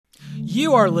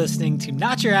You are listening to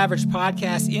Not Your Average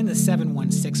Podcast in the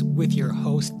 716 with your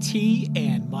host T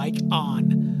and Mike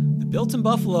on the Built in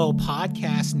Buffalo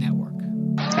Podcast Network.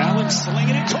 Allen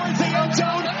slinging it towards the end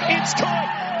zone. It's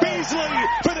caught. Beasley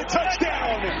for the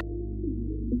touchdown.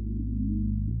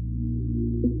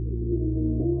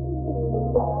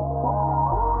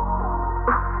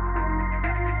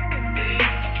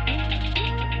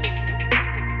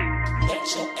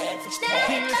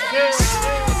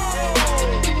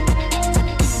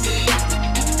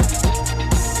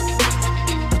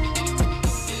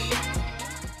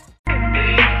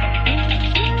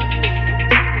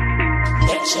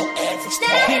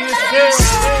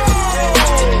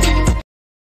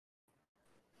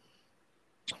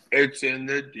 It's in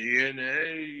the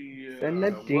DNA. In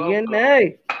the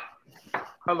DNA.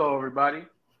 Hello, everybody.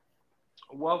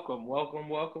 Welcome.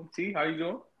 T, how you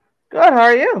doing? Good. How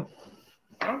are you?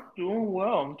 I'm doing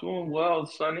well.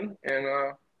 It's sunny,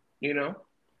 and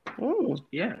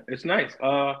yeah, it's nice.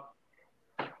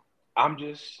 I'm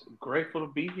just grateful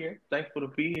to be here. Thankful to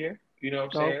be here. You know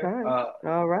what I'm saying? Okay.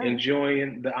 All right.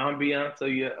 Enjoying the ambiance of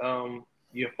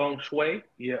your feng shui,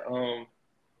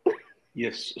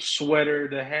 your sweater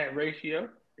to hat ratio.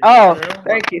 Oh,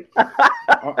 thank you.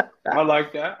 I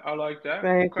like that.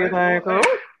 Thank you.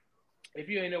 If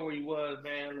you ain't know where you was,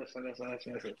 man, listen.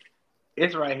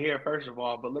 It's right here, first of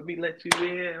all, but let me let you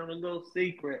in on a little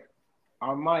secret.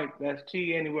 Our mic, that's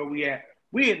T, anywhere we at.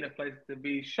 We in the place to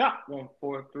be, Shop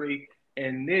 143,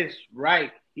 and this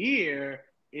right here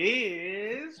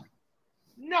is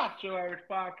Not Your Average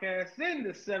Podcast in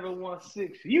the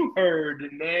 716. You heard the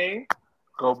name.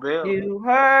 Go Bills. You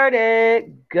heard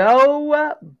it.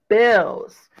 Go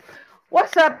Bills.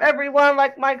 What's up, everyone?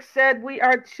 Like Mike said, we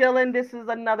are chilling. This is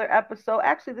another episode.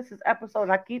 Actually, this is episode,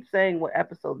 and I keep saying what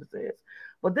episode this is,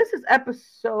 but this is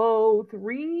episode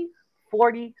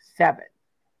 347.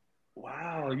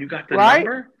 Wow, you got the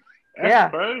number?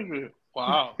 That's crazy.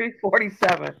 Wow.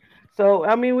 347. So,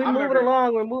 I mean, we're moving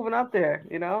along. We're moving up there,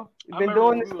 you know? We've been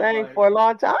doing this thing for a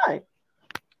long time.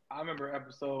 I remember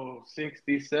episode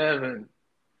 67.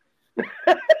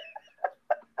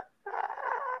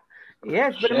 Yeah,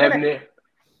 it's been a minute.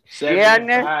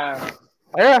 75.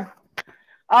 Yeah.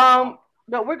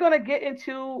 But we're gonna get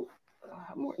into.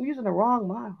 I'm using the wrong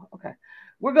model. Okay,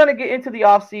 we're gonna get into the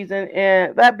off season,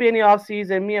 and that being the off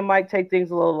season, me and Mike take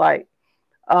things a little light.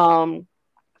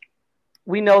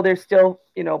 We know there's still,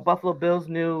 Buffalo Bills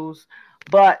news,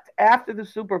 but after the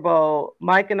Super Bowl,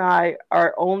 Mike and I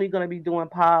are only gonna be doing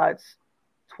pods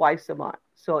twice a month.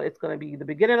 So it's gonna be the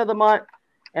beginning of the month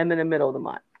and then the middle of the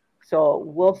month. So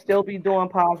we'll still be doing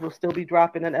pods. We'll still be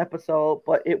dropping an episode,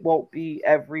 but it won't be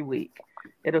every week.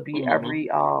 It'll be every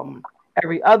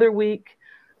other week.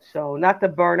 So not to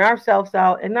burn ourselves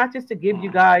out, and not just to give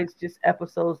you guys just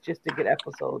episodes just to get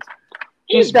episodes.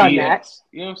 He's done BS. that.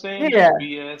 You know what I'm saying? Yeah. Just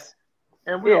BS.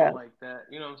 And we don't like that.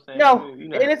 You know what I'm saying? No,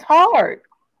 and it's hard.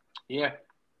 Yeah.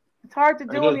 It's hard to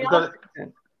do in the off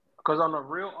season. Because on a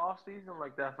real off season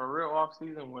like that, for real off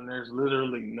season, when there's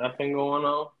literally nothing going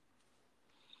on.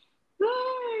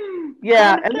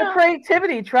 Yeah, and the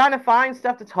creativity, trying to find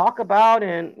stuff to talk about,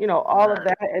 and all of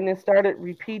that, and then started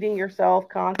repeating yourself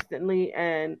constantly,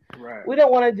 and we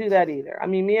don't want to do that either. I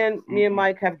mean, me and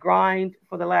Mike have grind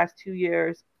for the last 2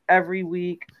 years every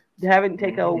week, haven't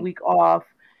taken a week off.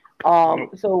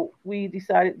 So we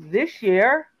decided this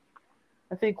year,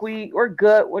 I think we're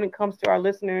good when it comes to our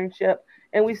listenership,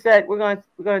 and we said we're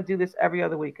gonna do this every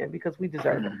other weekend because we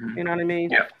deserve it. You know what I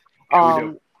mean? Yeah.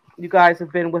 You guys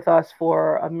have been with us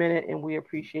for a minute, and we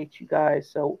appreciate you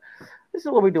guys. So this is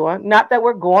what we're doing. Not that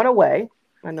we're going away.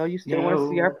 I know you still want to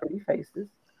see our pretty faces.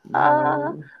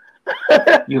 But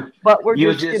we're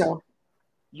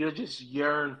You'll just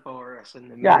yearn for us in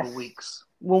the middle weeks.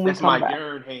 When we That's come my back.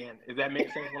 yearn hand. Does that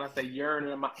make sense when I say yearn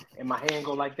and my hand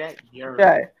go like that? Yearn.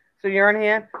 Okay. So you're in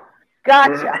hand?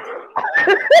 Gotcha.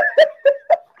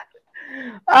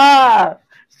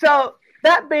 So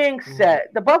that being said,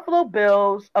 the Buffalo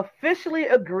Bills officially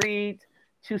agreed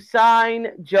to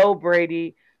sign Joe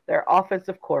Brady, their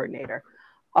offensive coordinator.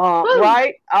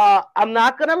 Right? I'm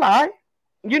not going to lie.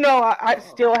 I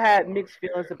still had mixed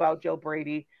feelings about Joe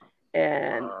Brady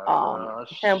and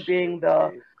him being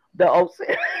the OC.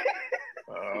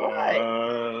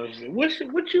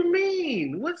 What you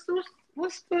mean? What's the?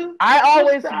 I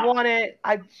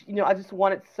just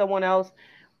wanted someone else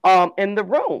in the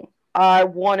room. I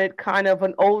wanted kind of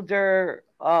an older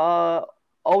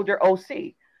OC.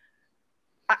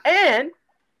 And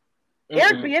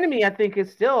Eric Bieniemy, I think,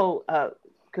 is still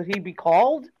could he be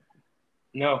called?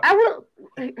 No. I would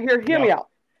hear me out.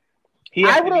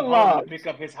 I would have loved to pick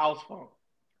up his house phone.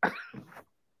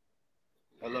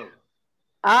 Hello.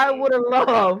 I would have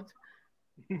loved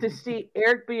to see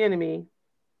Eric Bieniemy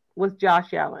with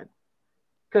Josh Allen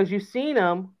because you've seen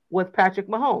him with Patrick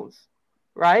Mahomes,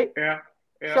 right? Yeah.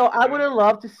 Yeah. So I yeah. would have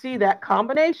loved to see that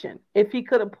combination if he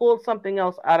could have pulled something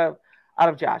else out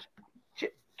of Josh.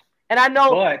 And I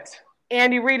know But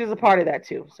Andy Reid is a part of that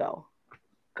too. So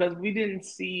because we didn't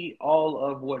see all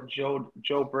of what Joe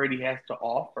Brady has to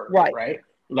offer, right?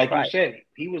 Like right. you said,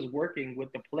 he was working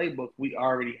with the playbook we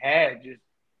already had, just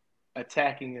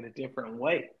attacking in a different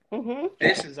way. Mm-hmm.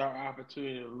 This is our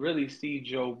opportunity to really see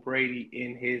Joe Brady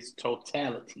in his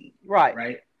totality, Right.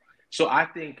 Right. So I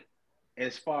think,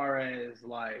 as far as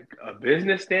like a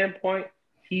business standpoint,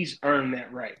 he's earned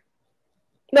that right.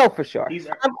 No, for sure. He's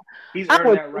I'm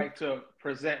earned that right to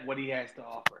present what he has to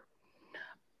offer.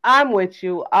 I'm with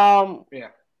you. Yeah.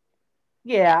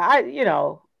 Yeah,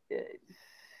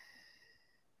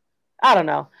 I don't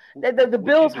know. The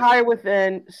Bills hire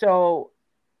within, so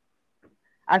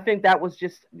I think that was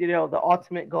just, the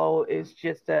ultimate goal is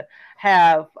just to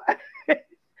have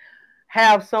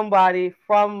somebody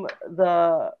from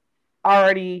the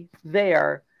already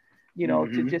there,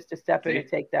 to step in and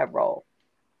take that role.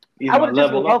 I would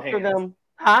just love for them,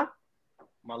 huh?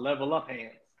 My level up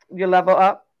hands. You level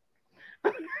up.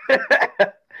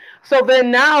 So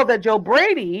then now that Joe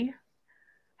Brady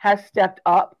has stepped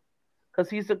up,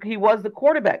 because he was the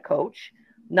quarterback coach,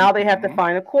 now they have to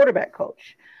find a quarterback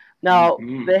coach. Now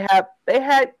they had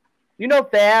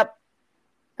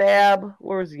Thab,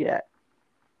 where's he at?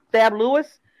 Thab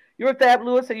Lewis. You're Thab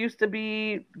Lewis that used to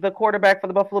be the quarterback for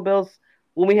the Buffalo Bills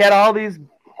when we had all these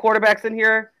quarterbacks in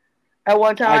here at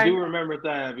one time. I do remember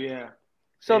Thab, yeah.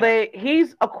 So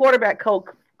he's a quarterback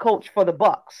coach for the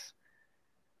Bucks.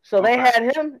 So they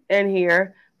had him in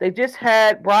here. They just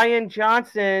had Brian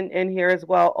Johnson in here as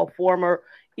well, a former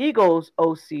Eagles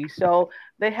OC. So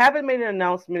they haven't made an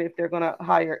announcement if they're going to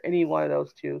hire any one of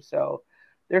those two. So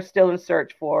they're still in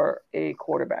search for a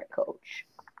quarterback coach.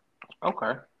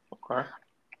 Okay.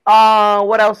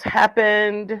 What else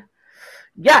happened?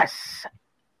 Yes.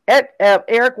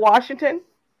 Eric Washington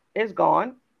is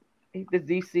gone. The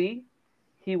DC.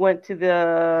 He went to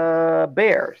the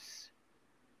Bears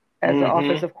as the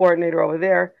offensive coordinator over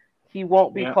there. He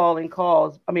won't be calling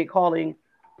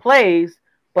plays,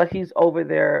 but he's over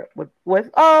there with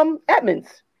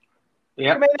Edmonds.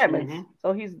 Yeah. Edmonds.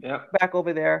 So he's back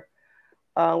over there.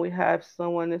 We have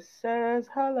someone that says,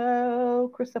 hello,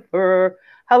 Christopher.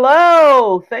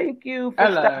 Hello. Thank you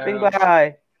for stopping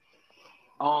by.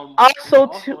 Also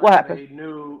what happened? A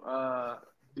new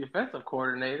defensive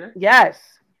coordinator. Yes.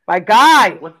 My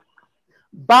guy.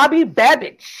 Bobby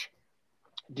Babich.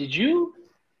 Did you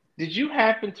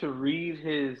happen to read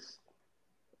his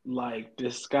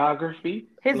discography?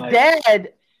 His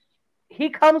dad, he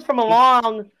comes from a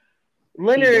long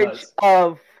lineage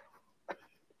of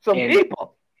some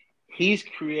people. He's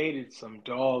created some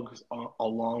dogs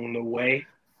along the way.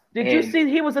 Did you see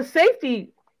he was a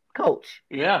safety coach?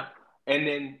 Yeah. And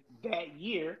then that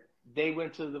year they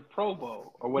went to the Pro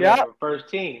Bowl or whatever, first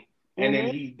team. And then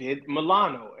he did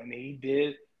Milano and he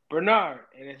did Bernard.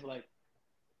 And it's like,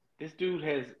 this dude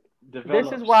has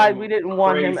developed. This is why we didn't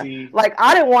want him.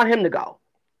 I didn't want him to go.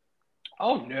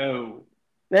 Oh, no.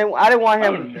 I didn't want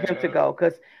him to go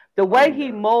because the way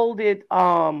he molded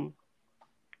Jordan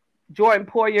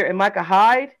Poyer and Micah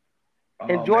Hyde,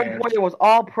 and Jordan Poyer was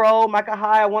all pro. Micah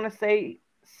Hyde, I want to say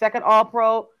second all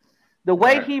pro. The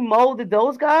way he molded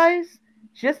those guys,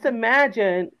 just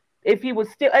imagine if he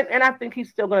was still, and I think he's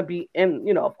still going to be in,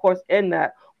 of course, in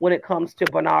that when it comes to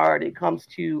Bernard, it comes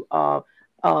to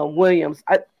Williams.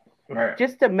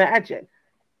 Just imagine,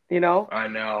 I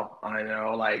know.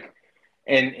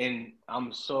 And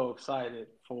I'm so excited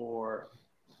to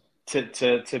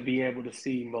be able to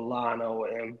see Milano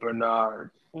and Bernard.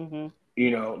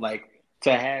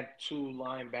 To have two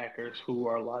linebackers who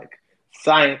are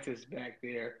scientists back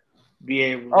there, be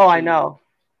able. Oh, I know.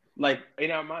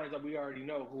 In our minds, we already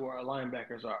know who our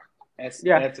linebackers are. That's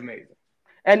amazing.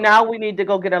 And now we need to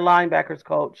go get a linebackers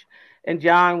coach. And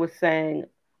John was saying,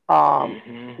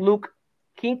 Luke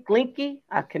Kinklinky.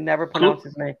 I can never pronounce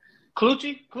his name.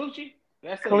 Clucci.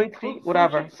 That's Clucci.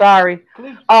 Whatever. Sorry.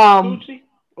 Clucci.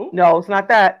 No, it's not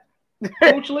that.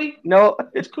 Clucci. No,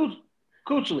 it's Clucci.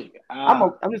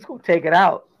 I'm just gonna take it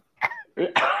out.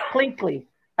 Clinkly.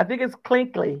 I think it's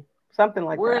Clinkly. Something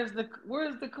like that.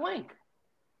 Where's the clink?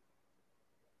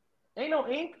 Ain't no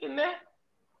ink in that.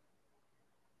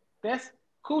 That's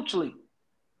Coochly.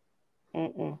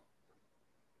 We're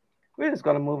just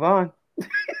gonna move on.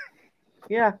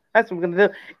 Yeah, that's what we're gonna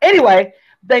do. Anyway,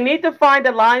 they need to find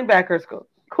a linebackers.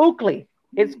 Kukli.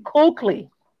 It's Kukli.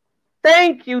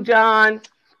 Thank you, John.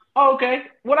 Oh, okay.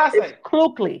 What I It's say?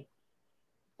 Klukely.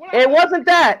 What I It say? wasn't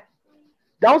that.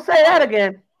 Don't say that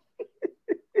again.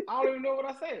 I don't even know what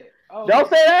I said. Oh, Don't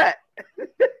okay. say that.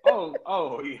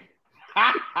 Oh, yeah.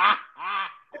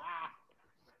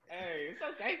 Hey, it's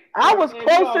okay. I was Hey, we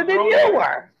closer all than grown you here.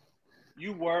 were.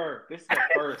 You were. This is a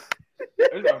first. This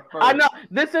is a I know first.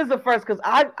 this is the first because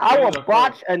I This will is a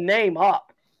botch first. a name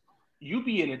up. You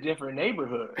be in a different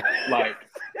neighborhood. Like,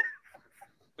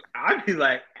 I'd be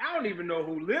like, I don't even know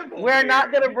who live over We're there.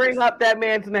 not gonna You bring just, up that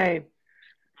man's name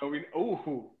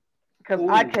ooh, because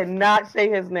I ooh. cannot say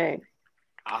his name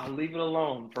I'll leave it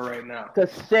alone for right now. to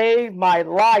save my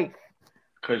life.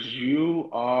 Because you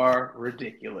are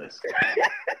ridiculous.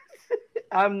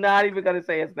 I'm not even gonna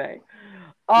say his name.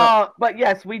 No. But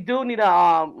yes, we do need a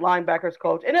linebackers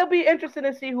coach, and it'll be interesting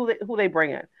to see who they bring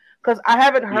in because I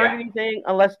haven't heard Yeah. anything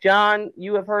unless John,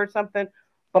 you have heard something,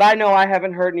 but I know I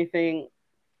haven't heard anything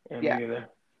Yeah, yet. me neither.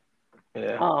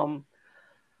 Yeah.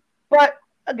 But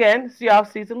again, it's the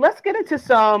off season. Let's get into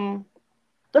some.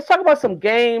 Let's talk about some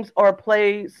games or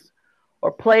plays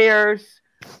or players.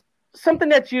 Something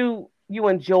that you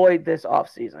enjoyed this off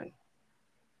season.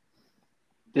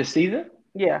 This season?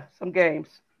 Yeah, some games.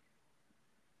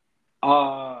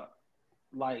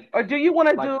 Like, Or do you want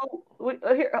to like, do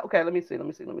here? Okay, let me see.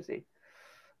 Okay,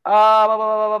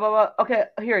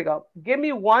 here we go. Give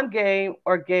me one game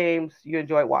or games you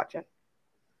enjoy watching.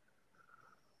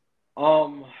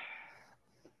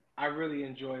 I really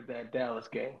enjoyed that Dallas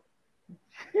game.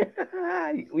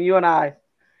 You and I.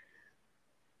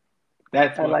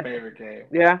 That's I my like it. favorite game.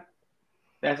 Yeah.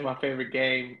 That's my favorite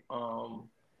game. Oh,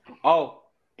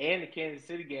 and the Kansas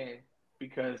City game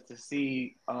because to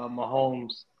see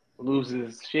Mahomes lose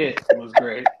his shit was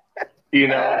great. You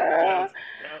know, A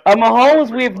that was Mahomes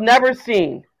pretty we've fun. never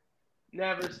seen.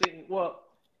 Never seen. Well,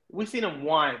 we seen him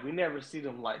whine. We never seen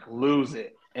him like lose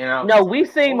it. And I No, was we've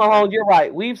like, seen okay, Mahomes. You're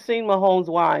right. We've seen Mahomes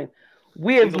whine.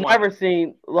 We he's have a never whiner.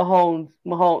 seen Mahomes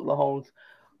Mahomes.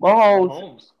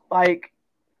 like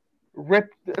rip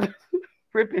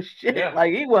rip his shit. Yeah,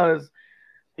 Like he he was.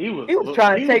 was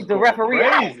trying to He was take the going referee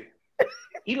out. crazy.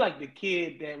 He like the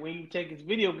kid that when you take his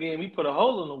video game, he put a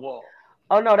hole in the wall.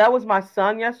 Oh no, that was my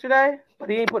son yesterday, but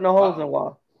he ain't putting no holes in the Oh,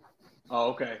 wall. oh,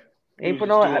 okay. He He ain't was put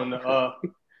just no. doing the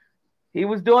He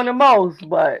was doing the most,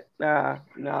 but no,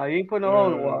 he ain't putting no hole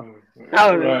in the wall.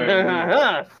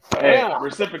 right. Hey, No,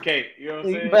 reciprocate. You know what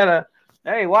I'm you saying? better.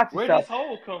 Hey, watch Where yourself. this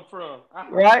hole come from?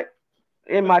 Right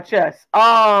in my chest.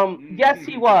 Yes,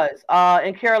 he was.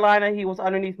 In Carolina, he was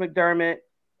underneath McDermott.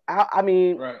 I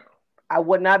mean, Right. I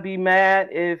would not be mad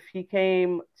if he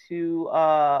came to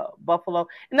Buffalo.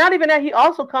 And not even that, he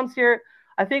also comes here.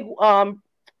 I think when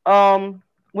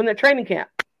the training camp,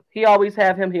 he always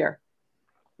have him here.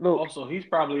 Luke, Also, he's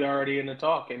probably already in the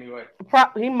talk anyway.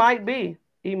 he might be.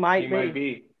 He He might might be.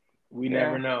 be. We Yeah.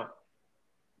 never know.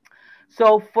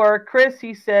 So for Chris,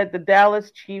 he said the Dallas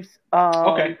Chiefs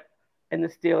Okay. and the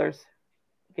Steelers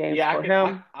games Yeah, for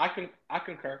him. I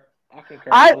concur. I concur.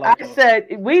 I like I those. said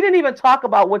we didn't even talk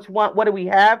about which one. What do we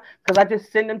have? Because I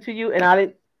just send them to you, and I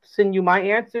didn't send you my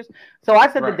answers. So I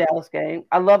said Right. the Dallas game.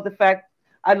 I love the fact.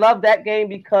 I love that game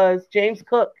because James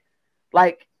Cook,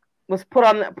 like, was put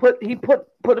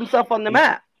himself on the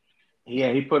map.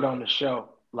 Yeah, he put on the show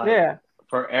like Yeah.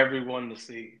 for everyone to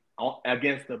see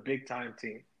against a big time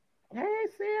team. Hey,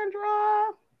 Sandra.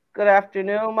 Good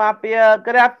afternoon, Mafia.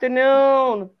 Good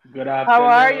afternoon. Good How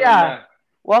are ya? afternoon.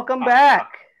 Welcome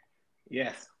back.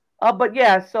 Yes. But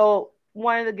yeah, so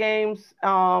one of the games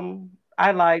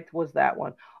I liked was that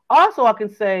one. Also, I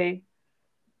can say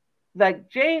like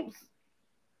James,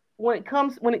 when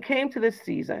it came to this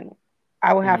season,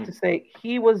 I would have to say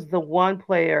he was the one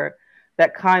player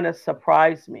that kind of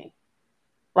surprised me.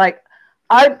 Like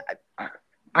I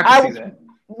can see that.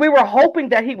 we were hoping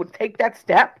that he would take that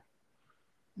step,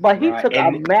 but he Right. took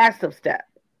a massive step.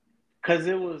 Because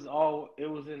it was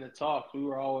in the talks. We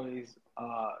were always,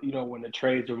 when the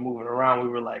trades were moving around, we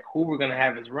were like, who we're gonna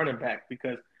have as running back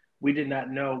because we did not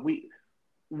know.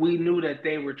 We knew that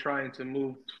they were trying to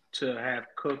move to have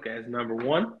Cook as number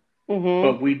one,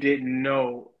 but we didn't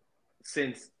know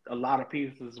since a lot of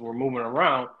pieces were moving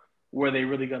around, were they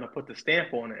really gonna put the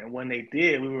stamp on it? And when they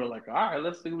did, we were like, all right,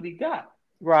 let's see what he got.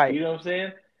 Right. You know what I'm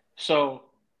saying? So.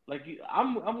 Like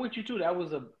I'm with you too. That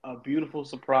was a beautiful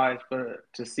surprise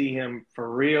to see him for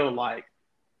real, like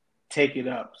take it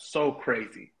up so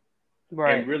crazy,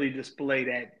 right, and really display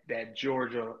that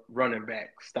Georgia running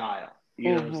back style.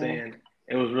 You know what I'm saying?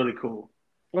 It was really cool.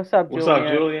 What's up, Julian? What's up,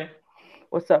 Julian?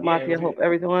 What's up, Mafia? Hope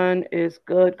everyone is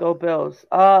good. Go Bills.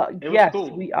 Yes,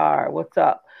 cool. We are. What's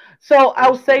up? So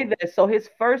I'll say this. So his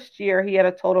first year, he had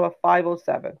a total of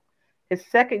 507. His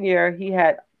second year, he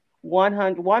had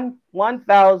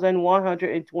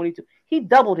 1,122. He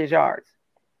doubled his yards.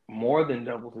 More than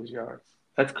doubled his yards.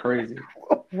 That's crazy.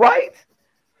 Right?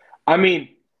 I mean,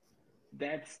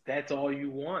 that's all you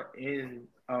want in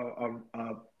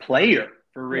a player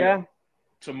for real. Yeah.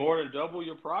 To more than double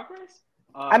your progress.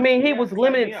 I mean, he was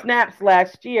limited snaps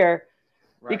last year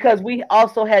because we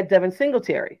also had Devin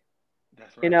Singletary.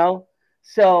 That's right. You know,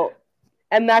 so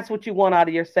and that's what you want out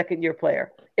of your second year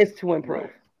player is to improve.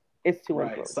 Right. It's to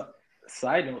improve.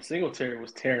 Side note: Singletary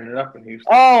was tearing it up in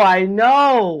Houston. Oh, I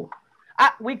know.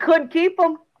 We couldn't keep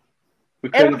him.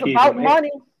 It was about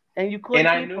money, and you couldn't.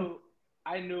 And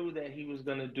I knew that he was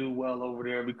gonna do well over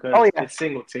there because it's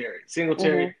Singletary.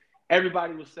 Singletary.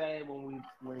 Everybody was saying when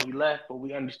he left, but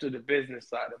we understood the business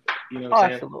side of it. You know what I'm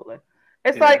saying? Absolutely.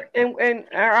 It's like in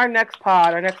our next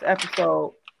pod, our next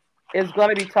episode is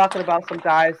going to be talking about some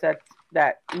guys that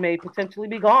may potentially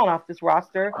be gone off this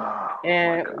roster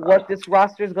and what this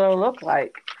roster is going to look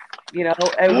like. You know,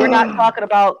 and we're not talking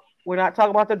about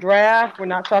the draft. We're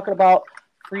not talking about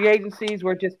free agencies.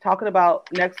 We're just talking about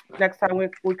next time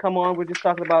we come on. We're just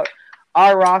talking about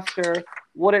our roster,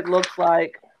 what it looks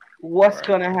like, what's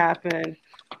going to happen.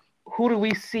 Who do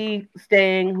we see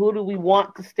staying? Who do we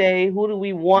want to stay? Who do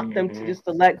we want them to just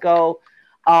to let go?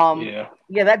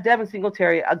 That Devin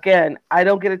Singletary, again, I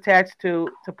don't get attached to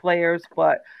players,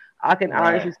 but I can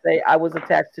honestly say I was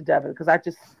attached to Devin because I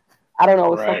don't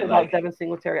know, it's something about Devin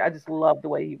Singletary. I just love the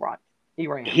way he ran. He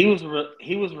was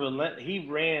relentless. He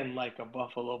ran like a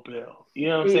Buffalo Bill. You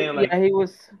know what I'm saying? Like he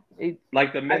was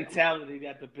like the mentality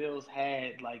that the Bills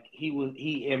had. Like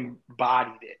he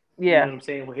embodied it. Yeah, you know what I'm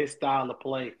saying, with his style of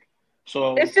play.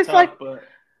 So it's just tough, but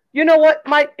you know what,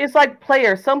 Mike? It's like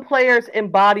players. Some players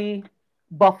embody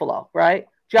Buffalo, right?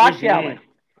 Josh Allen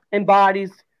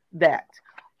embodies that.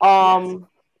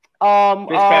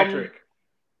 Fitzpatrick.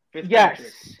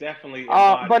 Yes, definitely.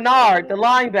 Bernard, the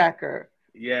linebacker.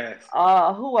 Yes.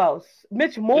 Who else?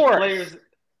 Mitch Morris.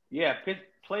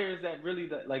 Players that really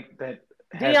that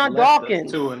Deion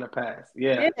Dawkins too in the past.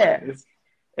 Yeah.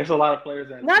 It's a lot of players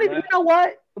that. Not even. You know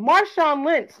what? Marshawn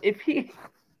Lynch. If he.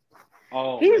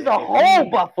 He's a whole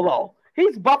Buffalo.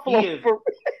 He's Buffalo.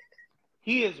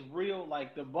 He is real.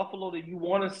 Like the Buffalo that you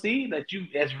want to see,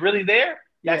 that's really there.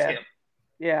 That's him.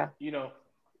 Yeah. You know.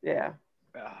 Yeah.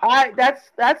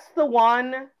 That's the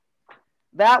one.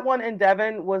 That one in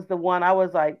Devin was the one I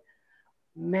was like,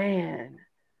 man.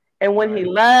 And when he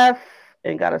left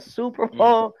and got a Super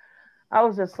Bowl, I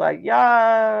was just like,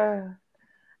 Marshawn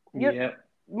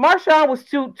was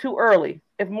too early.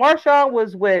 If Marshawn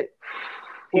was with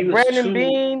Brandon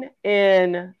Beane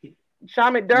and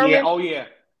Sean McDermott.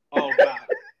 Oh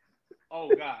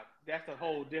God. That's a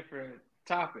whole different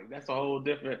topic. That's a whole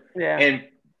different. Yeah. And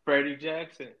Freddie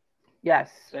Jackson. Yes.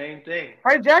 Same thing.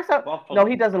 Freddie Jackson. Buffalo. No,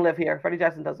 he doesn't live here. Freddie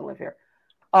Jackson doesn't live here.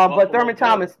 But Thurman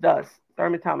Thomas does.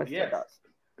 Thurman Thomas does.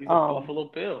 He's a Buffalo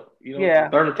Bill. You know,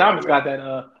 Thurman Thomas got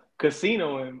that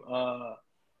casino in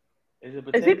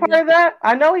Is he part of that?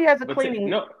 I know he has a cleaning.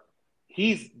 No,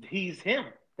 he's him.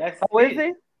 That's is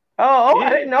he? Oh, I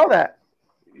didn't know that.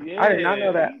 Yeah. I did not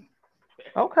know that.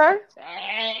 Okay.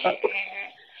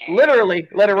 Literally,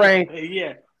 let it rain.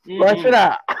 Yeah. Flush it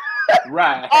out.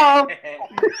 Right.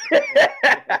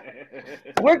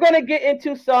 We're going to get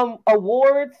into some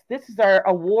awards. This is our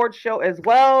award show as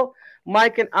well.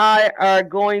 Mike and I are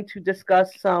going to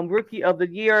discuss some Rookie of the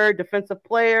Year, Defensive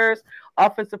Players,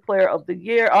 Offensive Player of the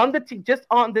Year on the just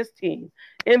on this team,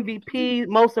 MVP,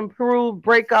 Most Improved,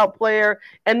 Breakout Player,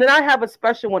 and then I have a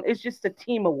special one. It's just a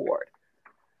team award.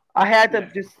 I had to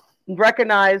just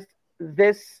recognize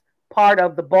this part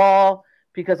of the ball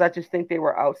because I just think they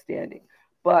were outstanding.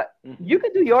 But you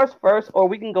can do yours first, or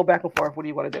we can go back and forth. What do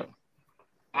you want to do?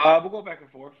 We'll go back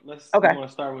and forth. You want to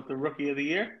start with the Rookie of the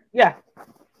Year? Yeah.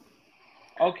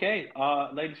 Okay.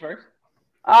 Ladies first.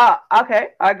 Okay.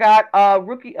 I got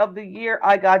Rookie of the Year.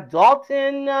 I got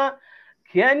Dalton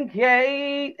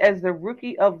Kincaid as the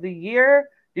Rookie of the Year.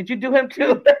 Did you do him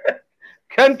too?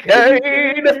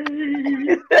 Kincaid.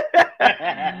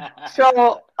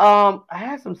 So I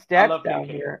had some stats down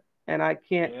here. And I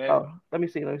can't. Yeah. Oh, let me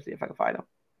see if I can find them.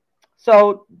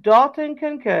 So Dalton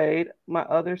Kincaid, my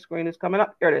other screen is coming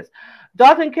up. Here it is.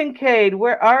 Dalton Kincaid,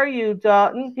 where are you,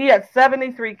 Dalton? He had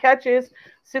 73 catches,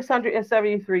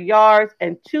 673 yards,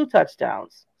 and 2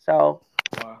 touchdowns. So,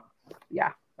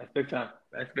 yeah, that's big time.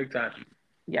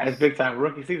 Yes, that's big time.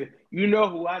 Rookie season. You know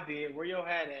who I did? Where your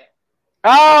hat at?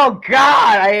 Oh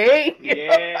God, I hate you.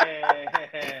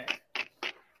 Yeah.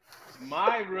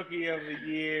 My Rookie of the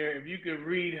Year, if you could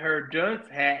read her dunce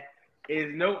hat,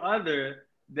 is no other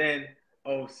than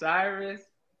Osiris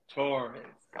Torrance.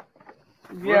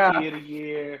 Yeah. Rookie of the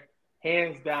Year.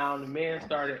 hands down. The man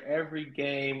started every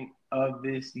game of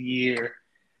this year,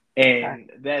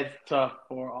 and that's tough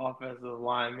for offensive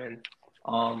linemen.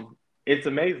 It's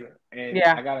amazing, and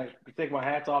Yeah. I gotta take my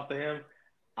hats off to him.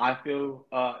 I feel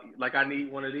like I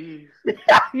need one of these. You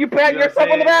pat You know what yourself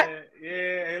I'm on the back. saying?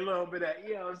 Yeah, a little bit of that.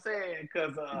 You know what I'm saying?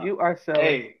 Because You are so.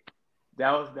 hey,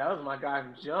 that was my guy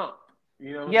from Jump.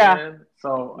 You know what Yeah. I'm saying?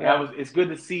 So Yeah. it's good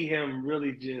to see him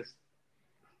really just.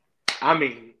 I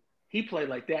mean, he played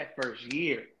like that first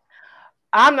year.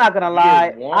 I'm not gonna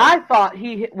lie. one. I thought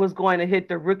he was going to hit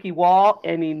the rookie wall,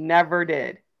 and he never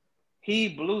did. He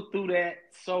blew through that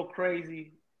so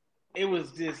crazy. It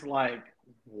was just like,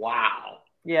 wow.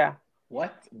 Yeah.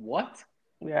 What?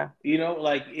 Yeah. You know,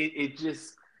 like it's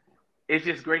just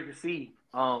great to see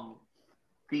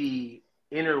the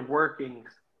inner workings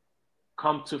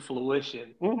come to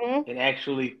fruition and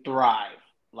actually thrive.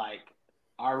 Like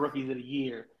our rookies of the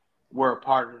year were a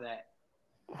part of that.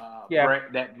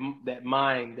 That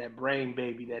mind, that brain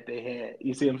baby that they had.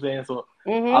 You see what I'm saying? So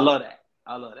I love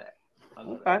that.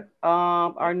 Okay.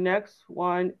 Our next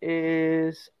one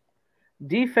is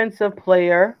defensive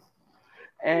player.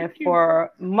 And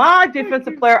for my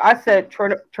defensive player, I said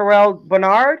Terrell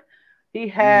Bernard. He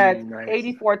had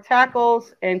 84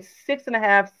 tackles and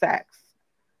 6.5 sacks.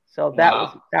 So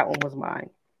that one was mine.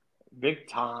 Big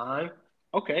time.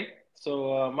 Okay.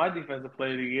 So my defensive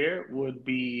player of the year would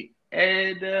be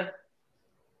Ed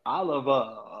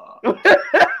Oliver.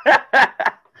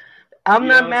 I'm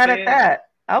not mad at that.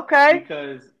 Okay.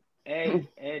 Because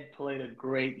Ed played a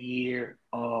great year.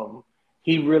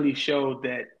 He really showed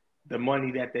that the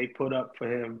money that they put up for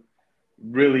him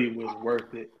really was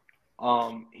worth it.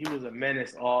 He was a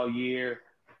menace all year,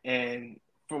 and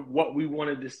for what we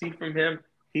wanted to see from him,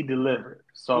 he delivered.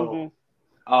 So,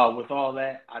 with all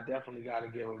that, I definitely got to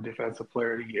give him Defensive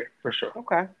Player of the Year for sure.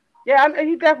 Okay. Yeah,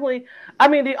 he definitely. I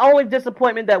mean, the only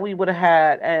disappointment that we would have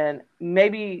had, and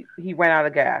maybe he ran out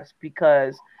of gas,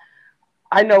 because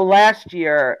I know last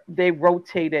year they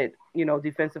rotated,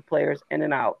 defensive players in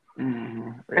and out,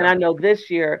 and I know this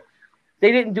year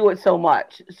they didn't do it so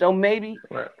much. So maybe,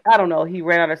 I don't know, he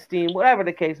ran out of steam, whatever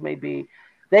the case may be.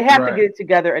 They have to get it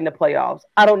together in the playoffs.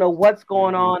 I don't know what's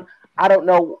going on. I don't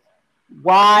know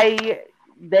why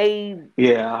they.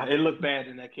 Yeah, it looked bad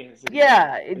in that Kansas City.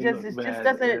 Yeah, it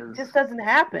just doesn't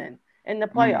happen in the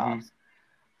playoffs.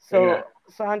 So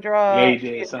Sandra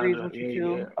agrees with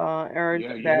you too.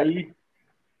 Earned that and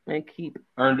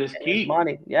earned his keep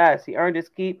money. Yes, he earned his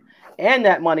keep and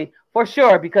that money for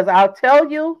sure. Because I'll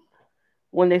tell you,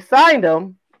 when they signed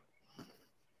him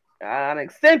on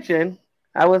extension,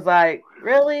 I was like,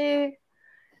 really?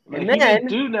 And then he didn't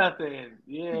do nothing.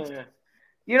 Yeah.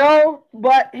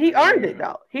 But he earned it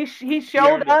though. He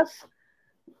showed us.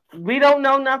 We don't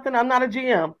know nothing. I'm not a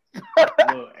GM.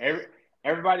 Look,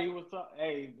 everybody was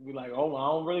we like, oh,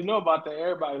 I don't really know about that.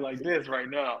 Everybody like this right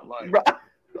now. Like,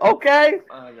 okay.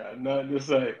 I got nothing to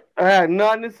say. I had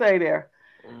nothing to say there.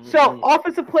 So,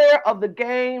 offensive player of the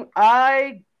game,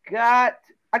 I got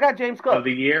James Cook. Of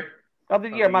the year? Of the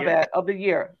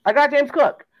year. I got James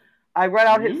Cook. I read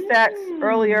out his stats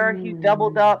earlier. He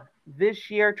doubled up this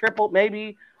year, tripled,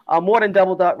 maybe more than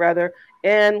doubled up, rather.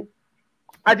 And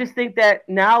I just think that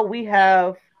now we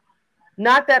have,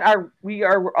 not that we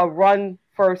are a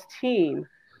run-first team,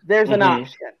 there's an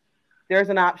option. There's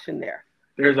an option there.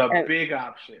 There's a big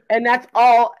option. And that's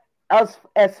all us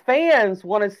as fans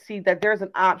want to see, that there's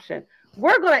an option.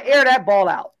 We're going to air that ball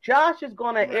out. Josh is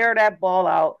going to air that ball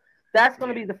out. That's going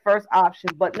to be the first option.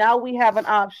 But now we have an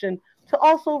option to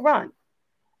also run.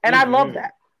 And I love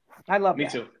that. I love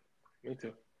that. Me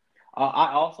too.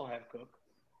 I also have Cook.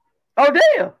 Oh, do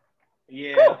you?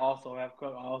 Yeah, cool. I also have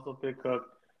Cook. I also picked Cook.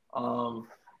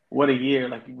 What a year.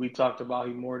 Like we talked about,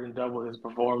 he more than doubled his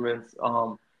performance.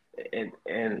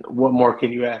 And what more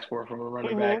can you ask for from a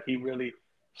running back? He really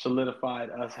solidified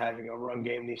us having a run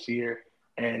game this year.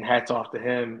 And hats off to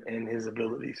him and his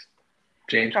abilities.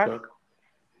 James Cook.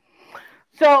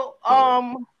 So,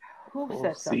 who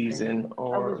said something? Season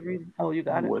or you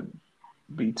got it. Would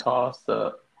be tossed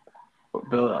up.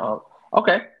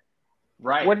 Okay.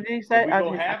 Right. What did he say? If we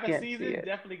go half a season,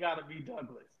 definitely got to be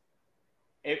Douglas.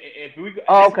 If we go,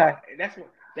 okay. That's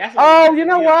what. You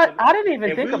know what? I didn't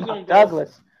even think about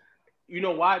Douglas. You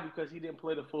know why? Because he didn't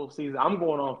play the full season. I'm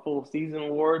going on full season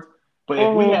awards. But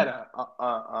if we had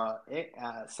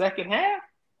a second half,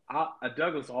 a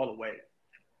Douglas all the way.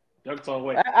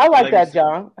 I like that,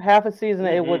 John. Half a season,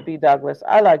 it would be Douglas.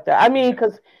 I like that. I mean,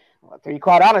 because to be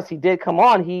quite honest, he did come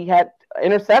on. He had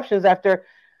interceptions after,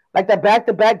 like, the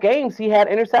back-to-back games. He had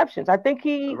interceptions. I think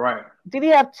did he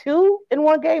have 2 in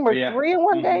one game or 3 in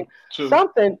one game? 2.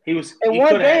 Something. He in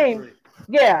one game.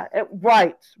 Yeah,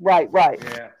 right.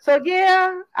 Yeah. So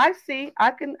yeah, I see.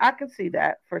 I can see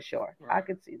that for sure. Right. I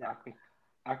can see that.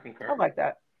 I concur. I like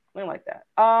that. I like that.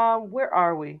 Where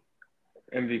are we?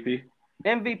 MVP.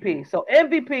 MVP. So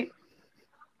MVP,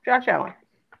 Josh Allen.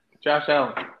 Josh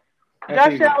Allen. That's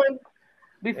Josh easy. Allen.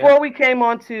 Before we came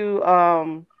on to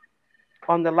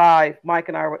on the live, Mike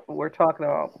and I were talking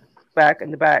about back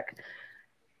in the back.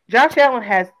 Josh Allen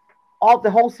has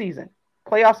the whole season,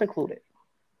 playoffs included,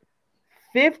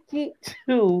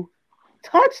 52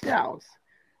 touchdowns.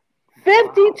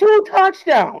 52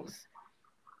 touchdowns.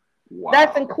 Wow.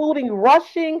 That's including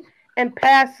rushing and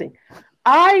passing.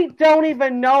 I don't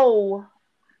even know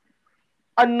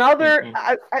another.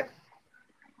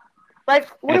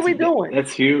 What are we doing?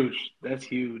 That's huge. That's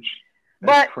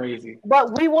crazy.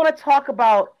 But we want to talk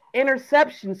about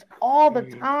interceptions all the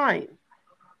time.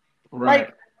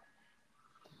 Right.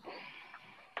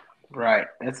 Right.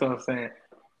 That's what I'm saying.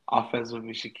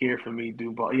 Offensively, Shakir for me,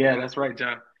 do ball. Yeah, that's right,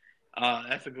 John.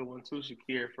 That's a good one too,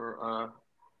 Shakir for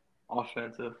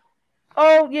offensive.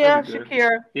 Oh yeah,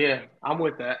 Shakir. Yeah, I'm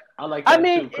with that. I like that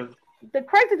too because the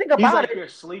crazy thing about he's your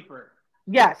sleeper.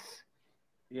 Yes.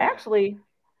 Yeah. Actually,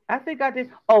 I think I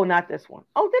did. Oh, not this one.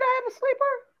 Oh, did I have a sleeper?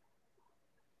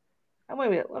 Wait a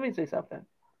minute. Let me say something.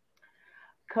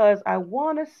 Because I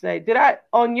want to say, did I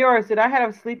have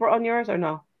a sleeper on yours or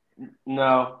no?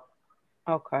 No.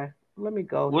 Okay. Let me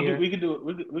go here. We could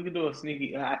do a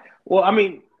sneaky. Well, I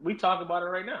mean, we talk about it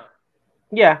right now.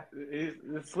 Yeah.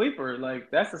 The sleeper,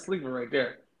 that's the sleeper right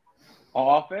there.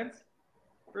 On offense,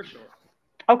 for sure.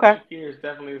 Okay. Shakir is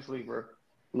definitely a sleeper.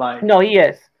 No, he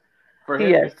is. For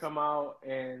him to come out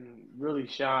and really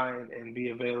shine and be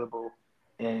available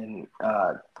and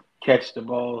catch the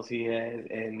balls he has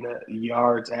and the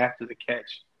yards after the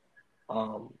catch,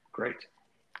 great.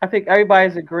 I think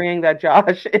everybody's agreeing that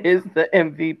Josh is the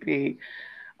MVP.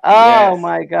 Oh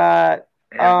my God.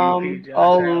 MVP,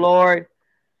 oh Allen. Lord.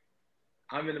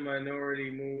 I'm in the minority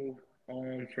move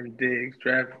on from Diggs.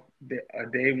 Draft a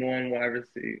day one wide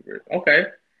receiver. Okay.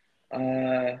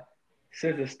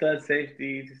 Since a stud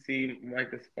safety to see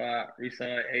Micah Spot,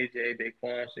 resign AJ,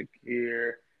 Daquan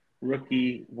Shakir,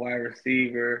 rookie wide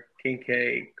receiver,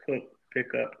 Kincaid, Cook,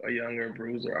 pick up a younger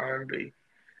bruiser, R&B.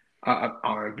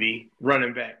 R&B,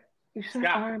 running back. You said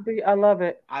R&B? I love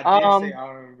it. I did say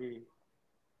R&B.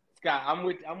 Scott,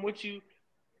 I'm with you.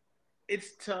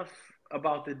 It's tough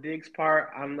about the Diggs part.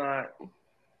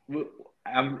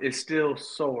 It's still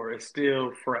sore. It's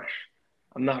still fresh.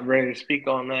 I'm not ready to speak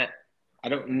on that. I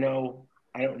don't know.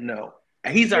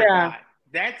 He's our guy.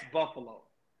 That's Buffalo.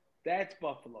 Like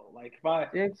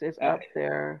Diggs is up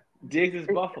there. Diggs is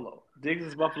Buffalo.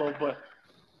 But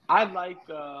I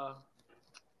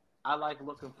like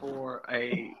looking for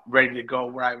a ready to go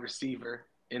wide receiver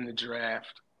in the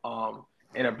draft, and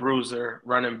a bruiser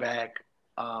running back.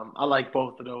 I like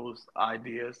both of those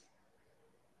ideas.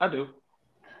 I do.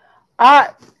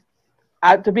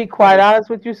 To be quite honest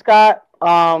with you, Scott,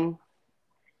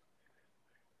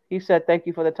 he said thank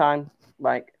you for the time,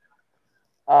 Mike.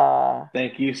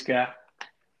 Thank you, Scott.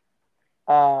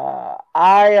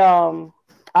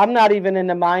 I'm not even in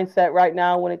the mindset right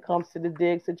now when it comes to the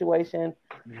Diggs situation.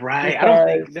 Right. I don't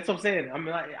think that's what I'm saying.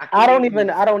 I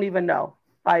don't even know.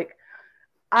 Like,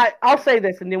 I'll say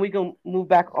this, and then we can move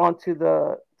back on to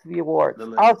the awards.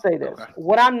 I'll say this: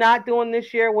 what I'm not doing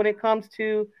this year when it comes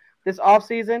to this off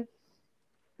season,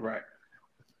 right?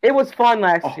 It was fun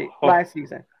last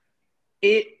season.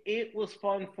 It was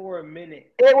fun for a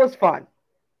minute. It was fun,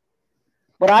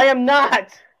 but I am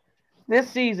not this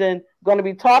season going to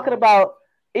be talking about.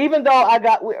 Even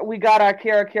though we got our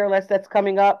care list that's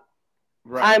coming up.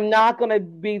 Right. I'm not going to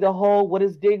be the whole, what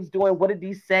is Diggs doing? What did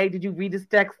he say? Did you read his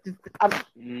text?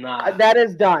 That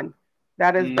is done.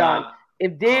 Done.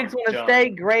 If Diggs want to stay,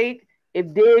 great.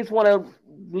 If Diggs want to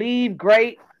leave,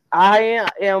 great. I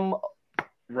am.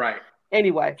 Right.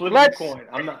 Anyway. Flip the coin.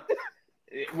 I'm not.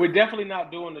 We're definitely not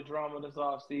doing the drama this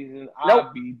offseason. Nope.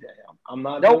 I'll be damned. I'm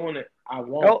not doing it. I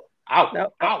won't. Nope.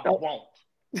 I won't.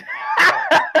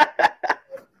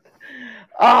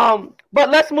 But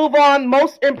let's move on.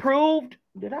 Most improved.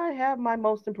 Did I have my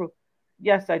most improved?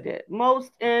 Yes, I did.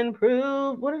 Most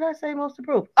improved. What did I say? Most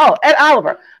improved. Oh, Ed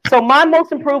Oliver. So my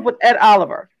most improved with Ed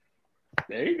Oliver.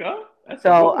 There you go.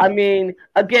 So I mean,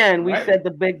 again, we said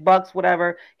the big bucks,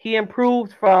 whatever. He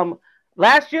improved from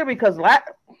last year because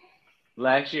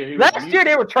last year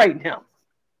they were trading him.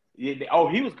 Yeah.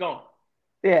 He was gone.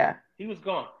 Yeah. He was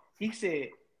gone. He said,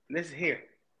 "Listen here.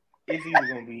 It's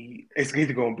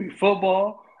either gonna be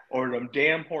football or them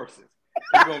damn horses.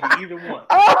 It's gonna be either one."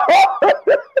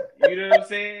 You know what I'm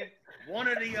saying? One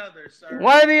or the other, sir.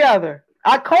 One or the other.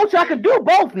 I can do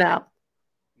both now.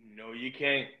 No, you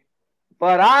can't.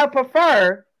 But I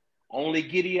prefer. Only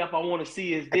giddy up I want to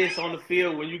see is this on the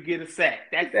field when you get a sack.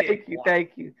 That's Thank it. you,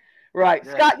 thank you. Right,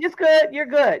 Yeah. Scott, it's good. You're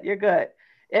good. You're good.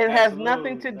 It has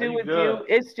nothing to Absolutely. do No, with good. you.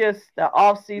 It's just the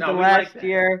off season No, we last like that.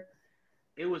 year.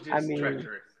 It was just I mean,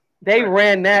 treacherous. they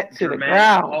ran that to the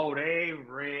ground. Oh, they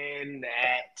ran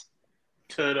that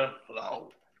to the floor.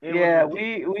 Yeah,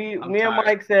 me and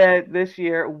Mike said this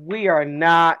year we are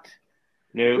not.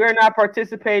 Nope. We're not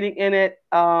participating in it.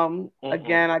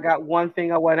 Again, I got one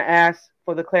thing I want to ask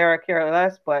for the Clara care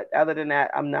less, but other than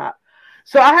that, I'm not.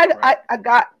 So I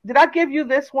got. Did I give you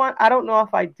this one? I don't know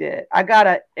if I did. I got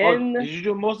a in. Did you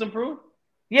do most improved?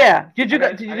 Yeah. Did you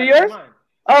do yours?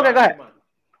 Okay, go ahead.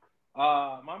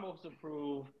 My most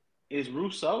improved is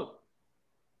Rousseau.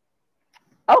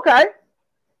 Okay.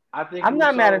 I think I'm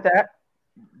not mad at that.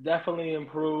 Definitely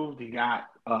improved. He got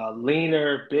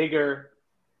leaner, bigger.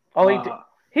 Oh,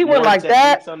 he went like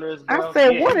that. I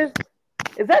said, yeah, "What is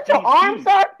that? Your arm,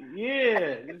 sir?"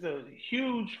 Yeah, he's a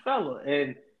huge fella,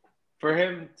 and for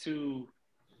him to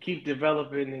keep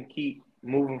developing and keep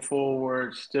moving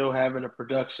forward, still having a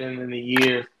production in the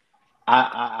years,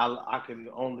 I can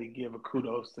only give a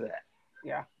kudos to that.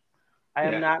 Yeah, I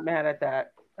am not mad at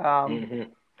that.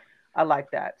 I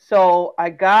like that. So I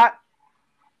got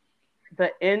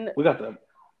the in. We got the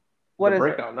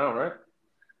breakout now, right?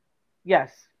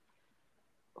 Yes.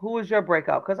 Who was your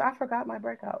breakout? Because I forgot my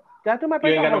breakout. Did I do my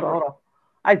breakout? Hold on.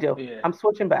 I do. Yeah. I'm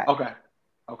switching back. Okay.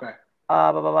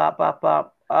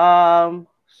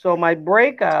 So my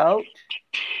breakout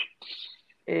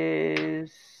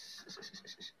is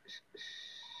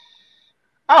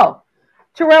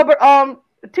Terrell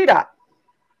T-Dot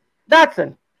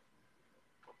Dotson.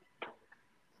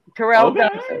 Terrell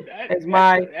Dotson is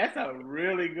my. That's a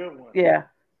really good one. Yeah.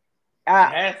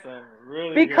 That's a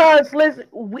really because good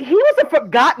one. Listen, he was a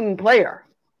forgotten player.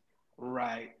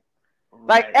 Right.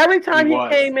 Like every time he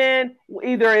came in,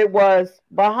 either it was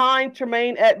behind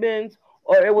Tremaine Edmonds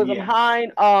or it was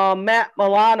behind Matt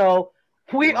Milano.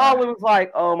 We always was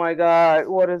like, "Oh my God,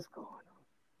 what is going on?"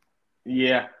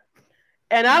 Yeah.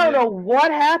 And I don't know what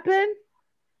happened.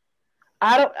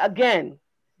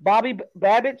 Bobby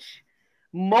Babich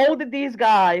molded these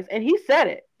guys, and he said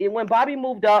it. When Bobby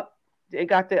moved up and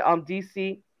got the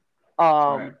DC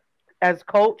as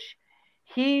coach,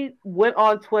 he went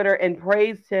on Twitter and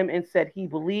praised him and said he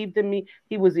believed in me.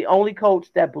 He was the only coach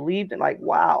that believed in,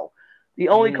 wow. The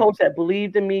only coach that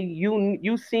believed in me.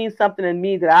 You seen something in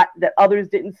me that others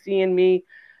didn't see in me.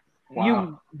 Wow.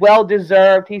 You well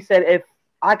deserved. He said, if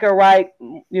I could write,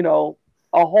 a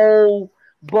whole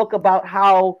book about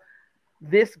how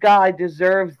this guy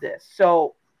deserves this.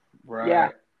 So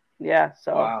yeah.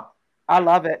 So I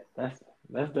love it. That's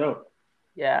dope.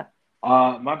 Yeah.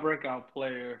 My breakout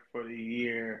player for the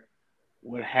year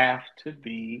would have to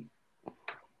be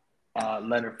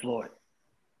Leonard Floyd.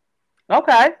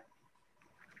 Okay.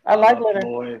 I like Leonard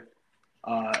Floyd.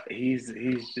 He's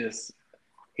just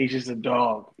a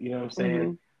dog. You know what I'm saying?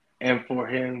 Mm-hmm. And for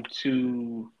him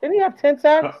to didn't he have 10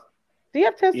 sacks? Did he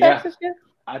have 10 sacks this year?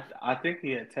 I think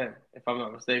he had 10, if I'm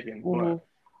not mistaken. Mm-hmm. But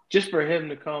just for him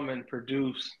to come and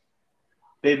produce,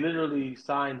 they literally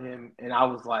signed him, and I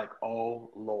was like, "Oh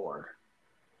Lord,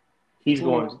 he's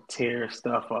going to tear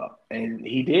stuff up," and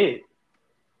he did.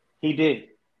 He did.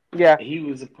 Yeah, he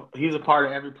was a part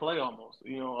of every play almost. A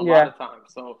lot of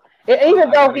times. So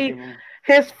even though he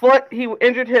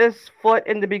injured his foot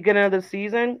in the beginning of the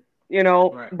season,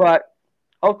 right. But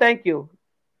thank you.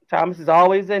 Thomas is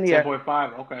always in here.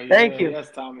 10.5. Okay. Thank you. Yes,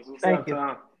 Thomas. What's thank up, you.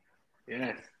 Tom?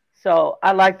 Yes. So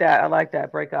I like that. I like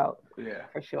that breakout. Yeah,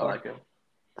 for sure. I like it.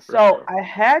 So I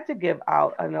had to give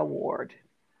out an award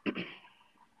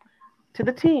to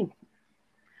the team.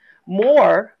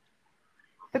 The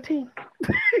team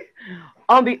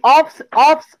on the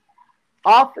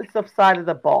offensive side of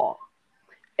the ball.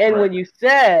 And when you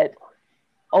said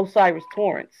O'Cyrus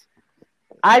Torrence,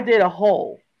 I did a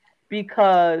whole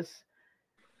because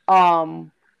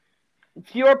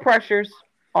fewer pressures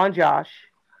on Josh.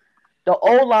 The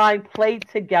O-line played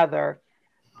together.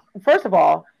 First of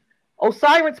all,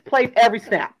 O'Cyrus played every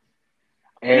snap.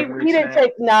 He didn't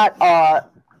take not a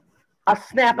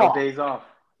snap off. No days off.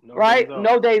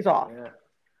 No days off. Yeah.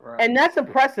 Right. And that's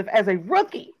impressive as a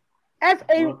rookie.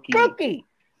 Rookie.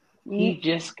 He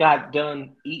just got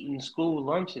done eating school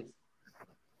lunches.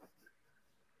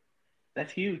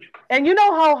 That's huge. And you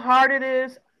know how hard it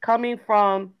is coming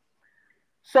from.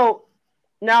 So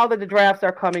now that the drafts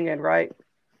are coming in, right?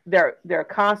 They're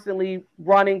constantly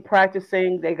running,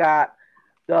 practicing. They got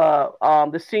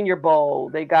the Senior Bowl.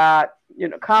 They got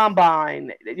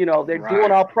combine. They're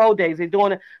doing all pro days. They're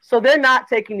doing it. So they're not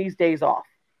taking these days off.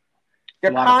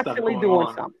 They're constantly doing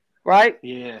something, right?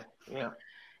 Yeah.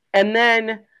 And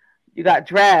then you got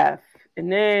draft,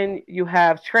 and then you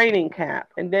have training camp,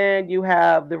 and then you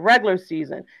have the regular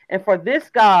season. And for this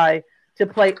guy to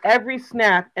play every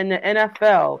snap in the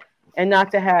NFL and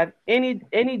not to have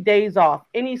any days off,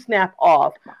 any snap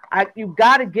off, you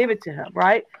got to give it to him,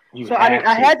 right?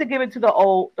 I had to give it to the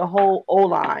whole O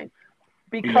line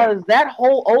because that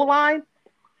whole O line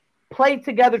played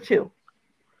together too.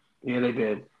 Yeah, they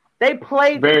did. They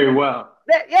played very well.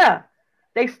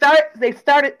 They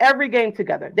started every game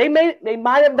together. They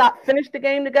might have not finished the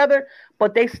game together,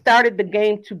 but they started the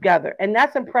game together. And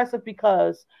that's impressive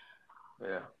because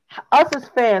us as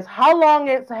fans, how long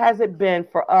has it been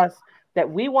for us that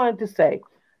we wanted to say,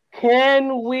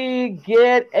 can we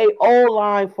get a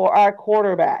O-line for our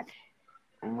quarterback?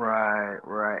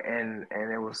 Right. And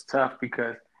it was tough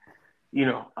because,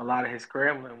 a lot of his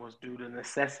scrambling was due to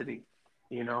necessity,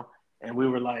 and we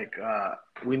were like,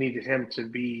 we needed him to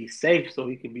be safe so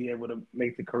he could be able to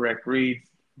make the correct reads,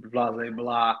 blah, blah,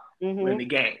 blah, win the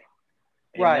game.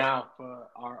 And now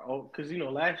for because,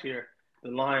 last year the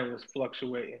line was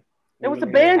fluctuating. It was a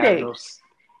Band-Aid.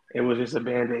 It was just a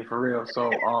Band-Aid for real.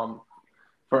 So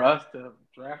for us to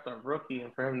draft our rookie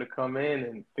and for him to come in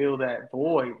and fill that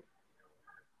void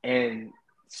and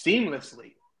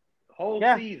seamlessly, the whole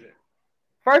season.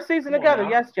 First season together,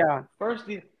 yes, John. First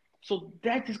season. So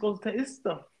that just goes to this is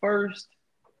the first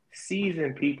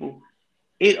season, people.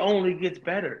 It only gets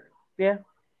better. Yeah.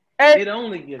 It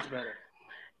only gets better.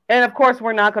 And of course,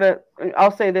 we're not gonna.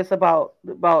 I'll say this about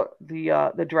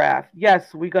the draft.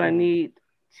 Yes, we're gonna need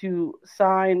to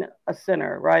sign a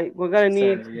center, right? We're gonna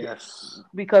need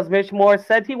because Mitch Morse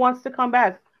said he wants to come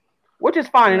back, which is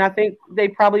fine, and I think they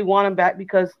probably want him back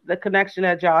because the connection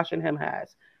that Josh and him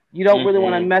has. You don't really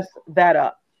want to mess that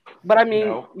up. But I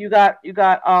mean, you got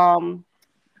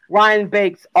Ryan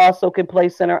Bates also can play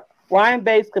center. Ryan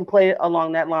Bates can play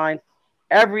along that line.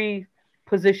 Every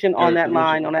position on that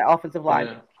line, on that offensive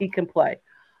line, he can play.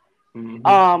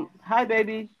 Hi,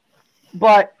 baby.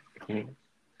 But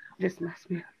just mess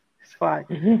me up. It's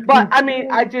fine. But I mean,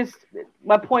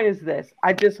 my point is this.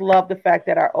 I just love the fact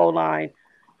that our O-line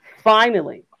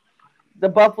finally, the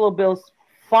Buffalo Bills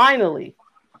finally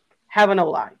have an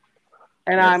O-line.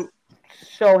 And I'm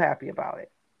so happy about it.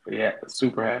 Yeah,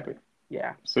 super happy.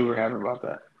 Yeah. Super happy about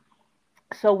that.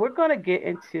 So we're going to get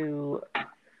into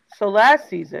 – so last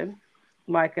season,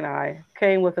 Mike and I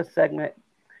came with a segment,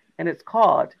 and it's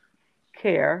called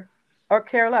Care or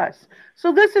Care Less.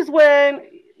 So this is when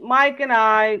Mike and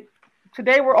I –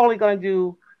 today we're only going to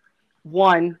do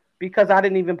one because I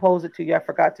didn't even pose it to you. I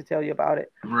forgot to tell you about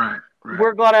it. Right.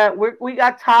 We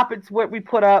got topics what we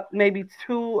put up, maybe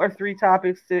 2 or 3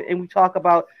 topics, and we talk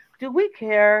about do we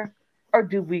care or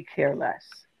do we care less?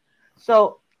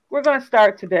 So we're going to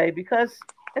start today because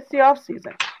it's the off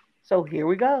season. So here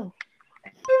we go.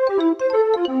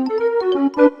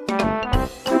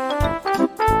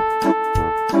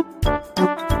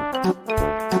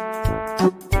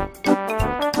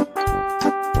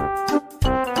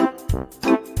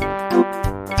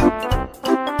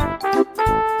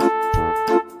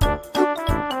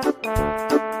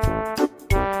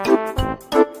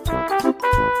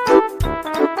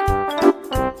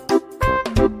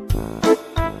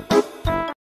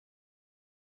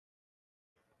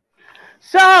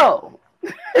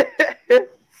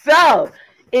 So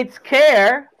it's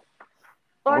care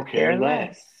or care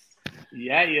less.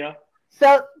 Yeah.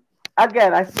 So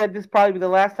again, I said this probably be the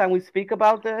last time we speak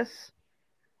about this.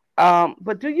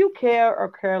 But do you care or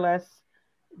care less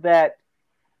that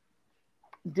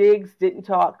Diggs didn't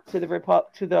talk to the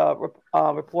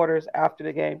reporters after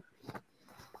the game?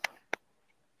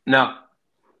 No,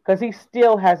 because he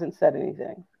still hasn't said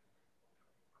anything.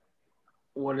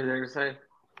 What did they say?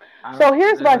 So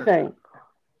here's my thing.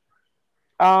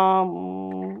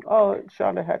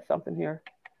 Shonda had something here.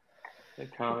 They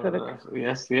counted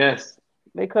us. Yes.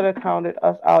 They could have counted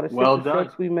us out at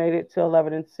 6-6. We made it to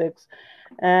 11-6,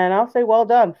 and I'll say well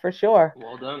done for sure.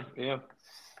 Well done. Yeah.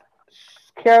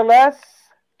 Care less.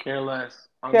 We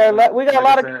got a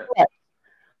lot of care less.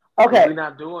 Okay. We're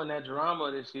not doing that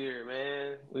drama this year,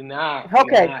 man. We're not.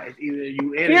 Okay. It's either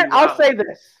you in or here, you I'll out. say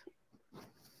this.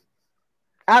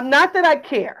 I'm not that I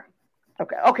care.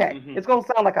 Okay. Mm-hmm. It's gonna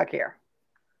sound like I care.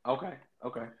 Okay.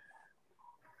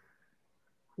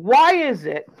 Why is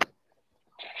it?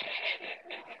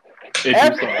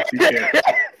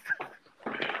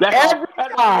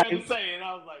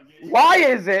 Why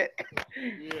is it?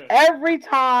 Yeah. Every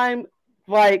time,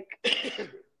 like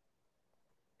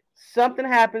something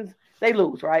happens, they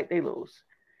lose, right? They lose.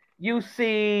 You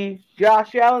see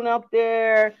Josh Allen up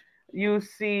there. You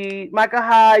see Michael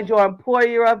Hyde, Jordan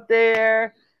Poyer up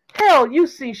there. Hell, you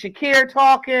see Shakir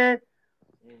talking.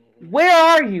 Where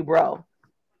are you, bro?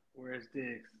 Where's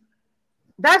Diggs?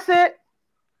 That's it.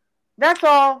 That's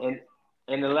all.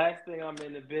 And the last thing I'm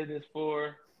in the business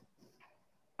for,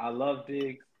 I love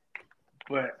Diggs,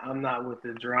 but I'm not with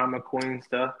the drama queen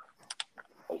stuff.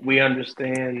 We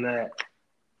understand that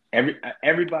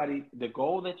everybody, the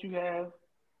goal that you have,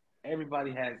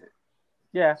 everybody has it.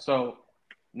 Yeah. So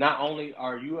not only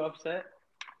are you upset,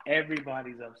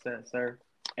 everybody's upset, sir.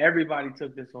 Everybody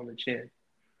took this on the chin.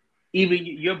 Even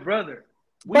your brother.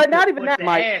 But not even that,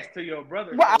 Mike. Ass to your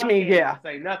brother. Well, so I mean, yeah.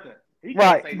 Say nothing. He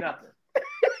right. can't say nothing.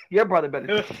 Your brother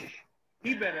better.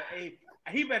 He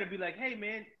better be like, hey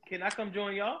man, can I come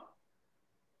join y'all?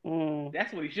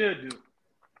 That's what he should do.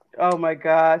 Oh my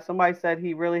God! Somebody said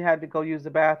he really had to go use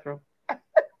the bathroom.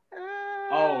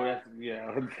 Oh,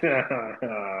 yeah.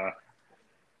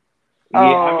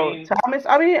 Thomas.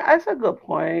 I mean, that's a good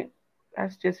point.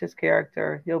 That's just his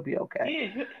character. He'll be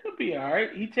okay. Yeah, he'll be all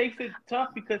right. He takes it tough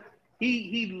because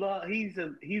he's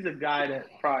a guy that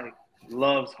probably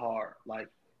loves hard. Like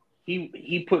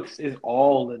he puts his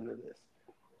all into this.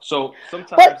 So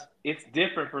sometimes it's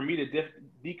different for me to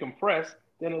decompress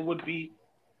than it would be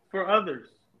for others,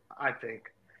 I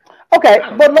think. Okay,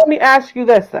 but let me ask you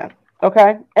this then.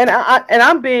 Okay, and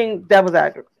I'm being devil's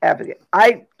advocate.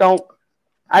 I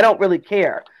don't really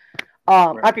care.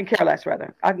 Right. I can care less,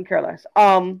 rather. I can care less.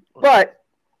 But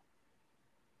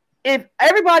if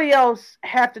everybody else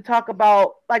had to talk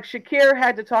about, like Shakir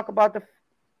had to talk about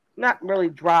not really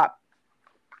drop,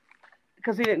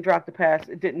 because he didn't drop the pass,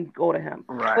 it didn't go to him.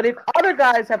 Right. But if other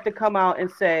guys have to come out and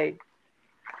say,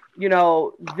 you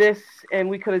know, this, and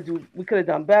we could have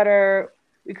done better,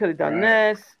 we could have done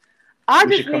this. I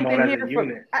just need to hear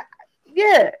from.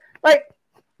 Like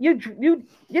you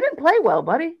didn't play well,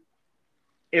 buddy.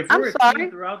 If we're a team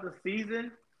throughout the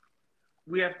season,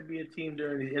 we have to be a team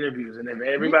during these interviews. And if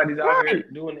everybody's out here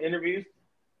doing interviews,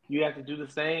 you have to do the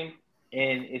same.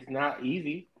 And it's not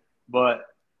easy, but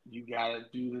you got to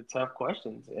do the tough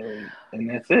questions. And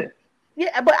that's it.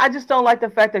 Yeah, but I just don't like the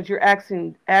fact that you're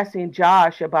asking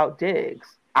Josh about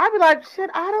Diggs. I'd be like, shit,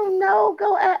 I don't know.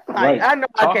 Go at. Like, I know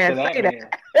I can't say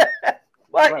that.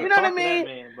 But you know what I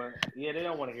mean? But yeah, they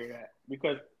don't want to hear that.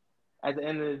 Because at the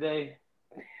end of the day,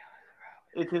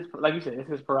 it's his, like you said, it's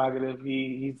his prerogative.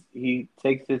 He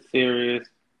takes it serious,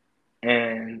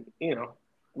 and you know,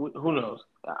 who knows?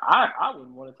 I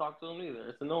wouldn't want to talk to him either.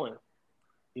 It's annoying,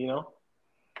 you know.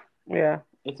 Yeah,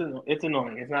 it's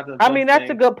annoying. It's not the. I mean, that's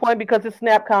a good point because the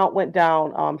snap count went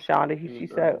down. Shonda, she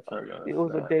said it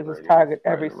was a Davis target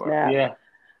every snap. Yeah,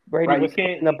 Brady was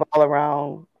kicking the ball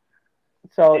around.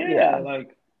 So yeah,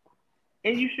 like,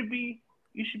 and you should be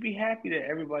happy that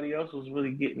everybody else was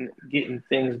really getting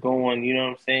things going, you know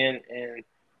what I'm saying?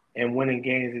 And winning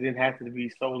games. It didn't have to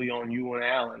be solely on you and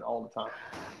Allen all the time.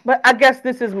 But I guess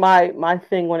this is my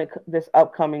thing when this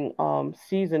upcoming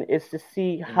season is to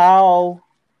see how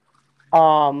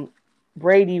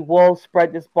Brady will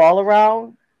spread this ball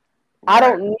around. Right. I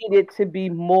don't need it to be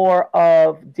more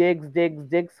of Diggs,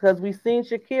 because we've seen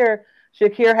Shakir.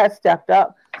 Shakir has stepped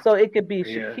up. So it could be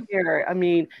Shakir. I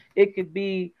mean, it could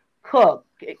be Cook,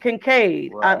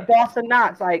 Kincaid, Dawson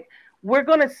Knox. Like, we're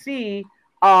going to see,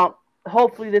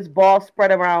 hopefully, this ball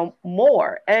spread around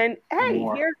more. And, hey,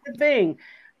 here's the thing.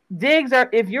 Diggs,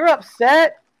 if you're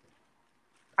upset,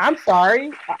 I'm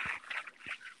sorry.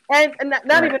 And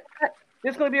not even that,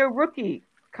 there's going to be a rookie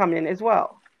come in as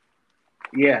well.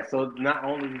 Yeah, so not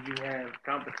only did you have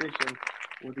competition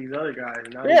with these other guys,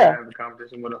 now you have a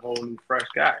competition with a whole new fresh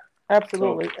guy.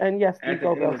 Absolutely. So, and yes, and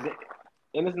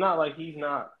it's not like he's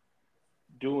not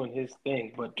doing his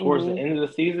thing, but towards the end of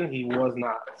the season, he was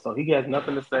not. So he has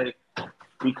nothing to say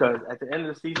because at the end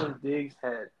of the season, Diggs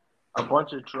had a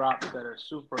bunch of drops that are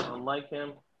super unlike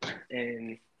him,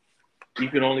 and you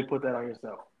can only put that on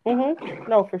yourself.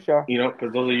 No, for sure. You know,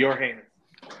 because those are your hands.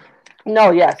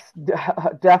 No, yes,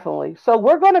 definitely. So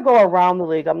we're going to go around the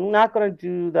league. I'm not going to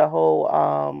do the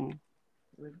whole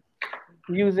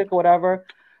music or whatever.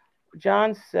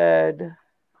 John said,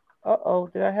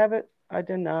 did I have it? I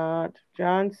did not.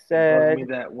 John said me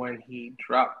that when he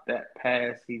dropped that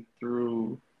pass, he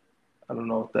threw, I don't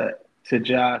know if that, to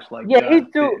Josh, like Josh he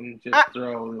threw, didn't just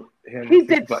throw him. He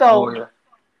did so.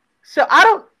 So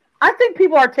I think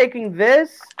people are taking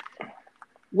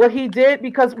what he did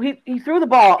because he threw the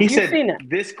ball. You've said seen it.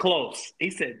 This close. He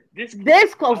said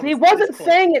this close. He wasn't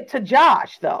saying it to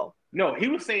Josh though. No, he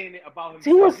was saying it about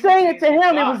himself. He was saying it to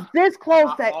him. It was this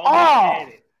close that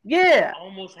yeah. I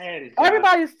almost had it.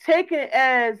 Everybody's taking it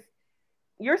as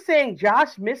you're saying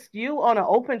Josh missed you on an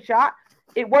open shot.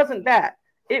 It wasn't that.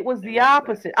 It was the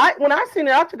opposite. When I seen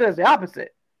it, I took it as the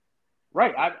opposite.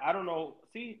 Right. I don't know.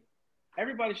 See,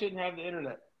 everybody shouldn't have the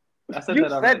internet. I said You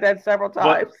that already. said that several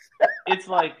times. It's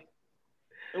like,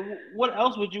 what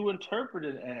else would you interpret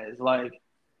it as? Like,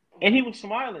 and he was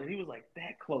smiling. He was like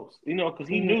that close, because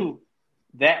he knew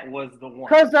that was the one.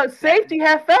 Because the safety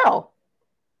had fell.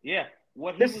 Yeah.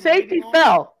 The safety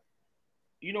fell.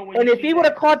 When if he would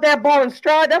have caught that ball in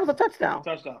stride, that was a touchdown.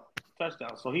 Touchdown.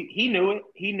 So he knew it.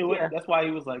 He knew it. That's why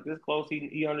he was like this close.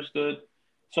 He understood.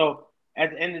 So at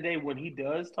the end of the day, when he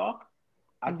does talk,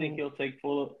 I think he'll take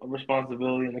full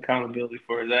responsibility and accountability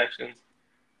for his actions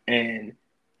and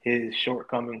his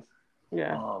shortcomings.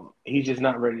 Yeah. He's just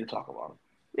not ready to talk about them.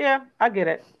 Yeah, I get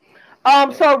it.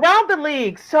 So around the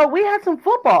league, so we had some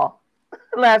football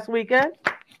last weekend.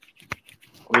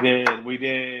 We did.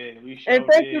 We sure and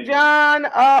thank you, John.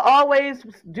 Always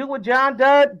do what John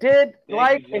did.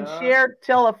 And share.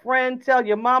 Tell a friend. Tell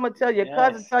your mama. Tell your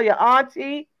cousin. Tell your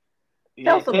auntie.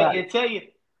 Tell somebody. Tell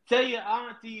your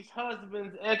auntie's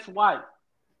husband's ex-wife.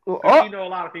 You know a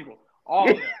lot of people. All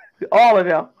of them. All of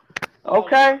them.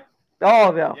 Okay. All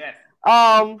of them. Yes.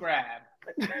 Grab.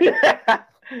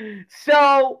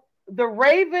 So the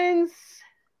Ravens.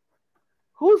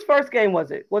 Whose first game was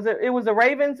it? It was the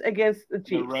Ravens against the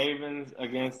Chiefs. The Ravens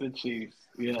against the Chiefs.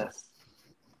 Yes.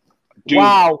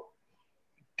 Wow.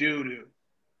 Doo-doo.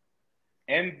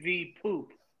 MV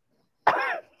poop.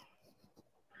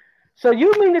 So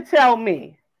you mean to tell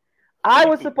me I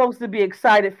was supposed to be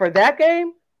excited for that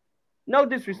game? No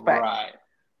disrespect. Right.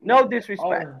 No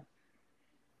disrespect.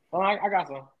 Oh, I got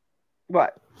some.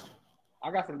 What? I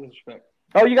got some disrespect.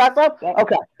 Oh, you got some?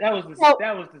 Okay. That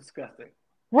was disgusting.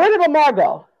 Where did Lamar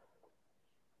go?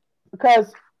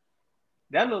 Because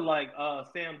that looked like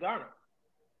Sam Darnold.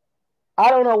 I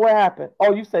don't know what happened.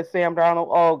 Oh, you said Sam Darnold.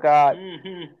 Oh God.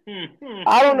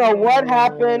 I don't know what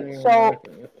happened. So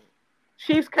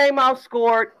Chiefs came out,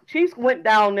 scored. Chiefs went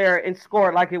down there and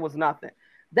scored like it was nothing.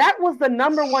 That was the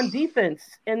number one defense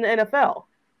in the NFL.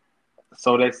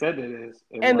 So they said it is.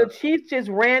 The Chiefs just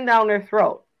ran down their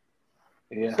throat.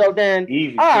 Yeah. So then,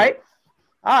 all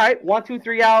right, 1, 2,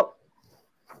 3 out.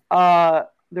 The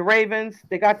Ravens,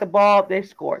 they got the ball. They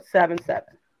scored 7-7.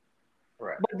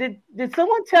 Right. But did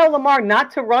someone tell Lamar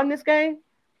not to run this game?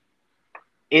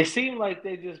 It seemed like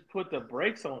they just put the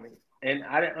brakes on him. And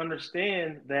I didn't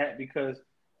understand that because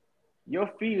your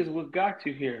feet is what got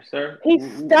you here, sir. He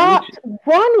stopped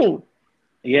running.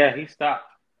 Yeah, he stopped.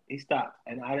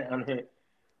 And I didn't understand it.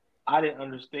 I didn't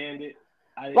understand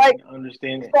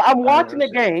it. So I'm watching the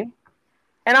game,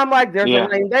 and I'm like, there's a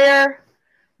lane there.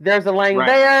 There's a lane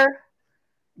there.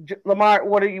 Lamar,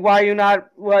 why are you not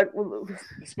what?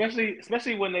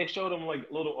 Especially when they showed them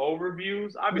like little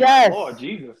overviews. I'd be like, Lord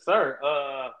Jesus, sir.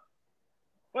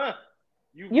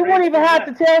 You won't even have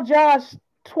to tell Josh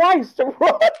twice to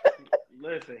run.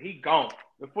 Listen, he gone.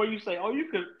 Before you say, oh, you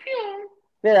could.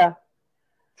 Yeah.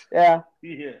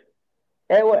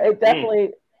 It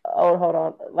definitely. Oh, hold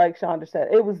on. Like Chandra said,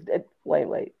 it was.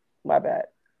 Wait. My bad.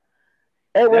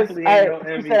 It was.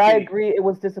 I agree. It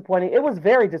was disappointing. It was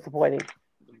very disappointing.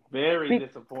 Very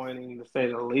disappointing to say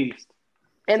the least.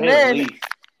 And then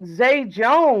Zay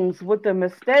Jones with the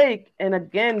mistake, and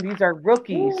again, these are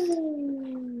rookies.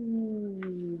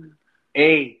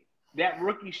 Hey, that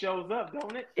rookie shows up,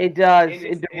 don't it? It does.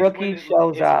 The rookie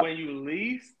shows up. When you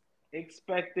least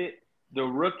expect it, the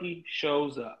rookie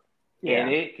shows up. Yeah.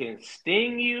 And it can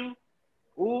sting you.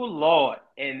 Oh, Lord.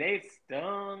 And they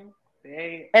stung.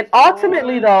 And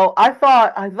ultimately, though, I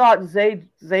thought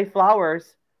Zay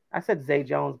Flowers, I said Zay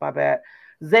Jones, my bad.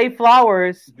 Zay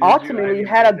Flowers ultimately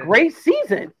had a great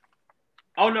season.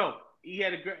 Oh, no.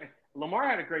 Lamar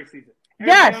had a great season.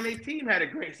 Yes. Everybody on their team had a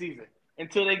great season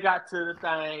until they got to the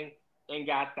thing and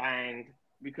got thanged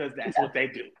because that's what they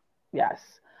do. Yes.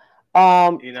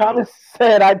 Thomas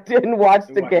said, I didn't watch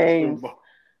the games,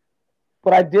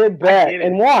 but I did bet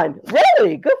and won.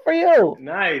 Really? Good for you.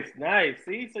 Nice.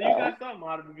 See, so you got something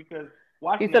out of it because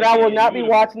he said, I will not be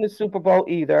watching the Super Bowl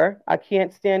either. I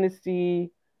can't stand to see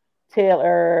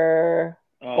Taylor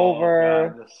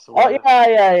over. God,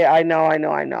 yeah. I know.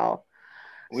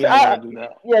 We don't do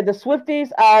that. Yeah, the Swifties,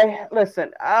 listen.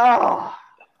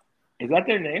 Is that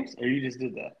their names or you just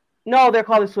did that? No, they're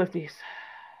called the Swifties.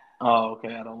 Oh,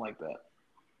 okay. I don't like that.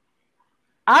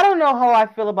 I don't know how I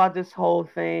feel about this whole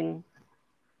thing.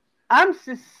 I'm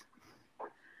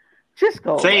just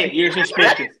go Say away. It. You're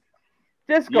suspicious.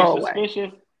 Just go away. You're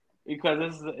suspicious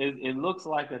because it looks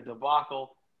like a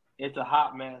debacle. It's a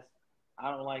hot mess.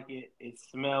 I don't like it. It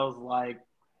smells like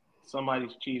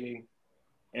somebody's cheating,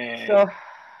 and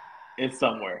it's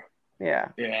somewhere. Yeah.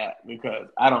 Yeah, because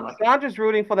I don't like it. I'm just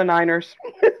rooting for the Niners.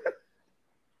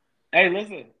 Hey,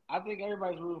 listen. I think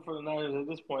everybody's rooting for the Niners at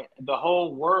this point. The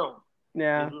whole world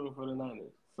Yeah. is rooting for the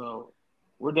Niners. So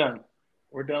we're done.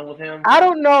 We're done with him. I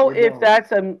don't know We're if done.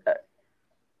 that's a.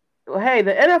 Hey,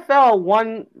 the NFL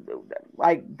won.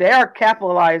 Like they're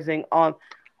capitalizing on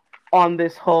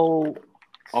this whole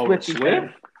Swift thing.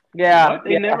 Swift? Yeah, What?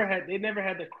 They yeah. never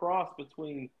had the cross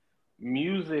between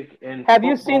music and Have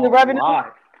you seen the football revenue?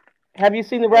 live. Have you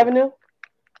seen the revenue?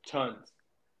 Tons.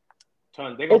 They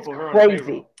gonna It's put her on crazy.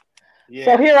 payroll. Yeah.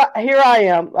 So here I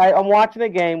am. I'm watching the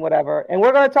game, whatever, and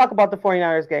we're going to talk about the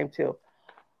 49ers game too.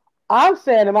 I'm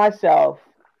saying to myself,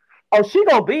 oh, she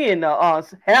going to be in the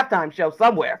halftime show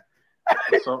somewhere.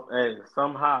 So, hey,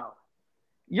 somehow.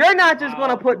 You're not just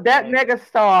going to put that mega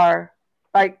star,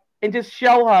 like, and just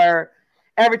show her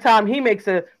every time he makes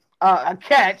a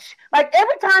catch. Like,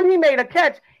 every time he made a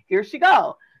catch, here she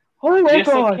go. Oh, my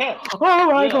God.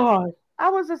 Oh, my God. I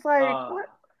was just like, what?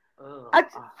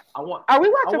 Are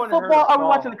we watching football or are we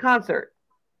watching the concert?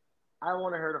 I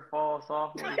wanted her to fall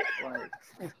softly,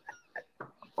 like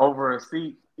over a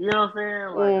seat. You know what I'm saying?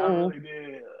 Like I really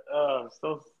did.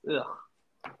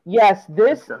 Yes,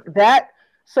 this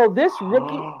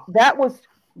rookie that was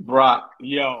Brock.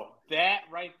 Yo, that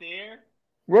right there.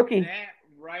 Rookie. That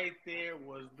right there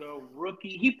was the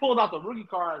rookie. He pulled out the rookie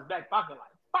card in his back pocket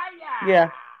like fire.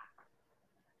 Yeah.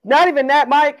 Not even that,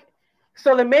 Mike.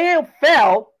 So the man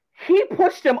fell. He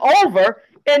pushed him over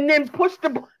and then pushed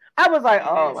the. I was like,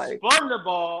 oh my! Spun the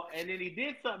ball and then he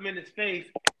did something in his face,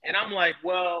 and I'm like,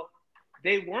 well,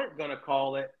 they weren't gonna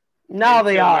call it. Now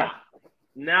they are.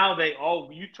 Now they. Oh,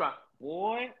 you try,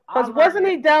 boy. Because wasn't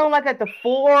he down like at the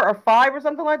 4 or 5 or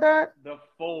something like that? The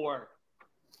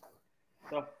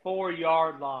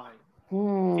 4-yard line.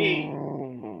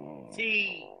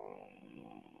 T.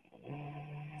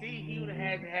 He would have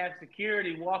had to have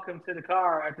security walk him to the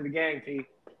car after the game. T.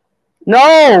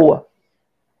 No.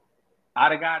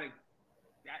 I'd have got him.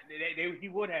 He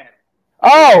would have.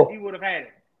 Oh. He would have had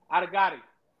it. I'd have got him.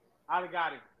 I'm in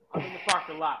the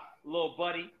parking lot, little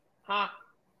buddy. Huh?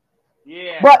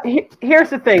 Yeah. But here's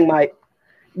the thing, Mike.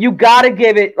 You got to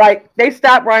give it, like, they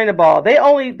stopped running the ball. Their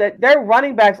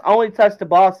running backs only touched the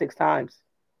ball 6 times.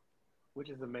 Which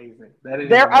is amazing.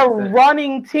 They're a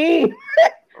running team.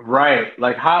 Right.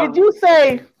 Like, how? Did you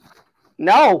say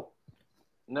no?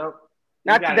 Nope.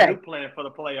 Not we got today. A new plan for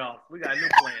the playoffs. We got a new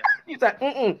plan. You said,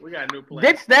 We got a new plan.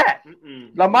 Ditch that.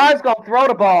 Lamar's going to throw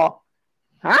the ball.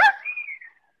 Huh?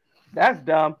 That's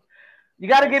dumb. You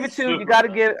got to give it to, you got to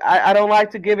give, I don't like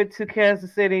to give it to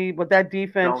Kansas City, but that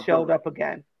defense showed up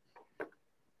again.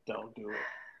 Don't do it.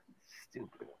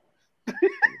 Stupid.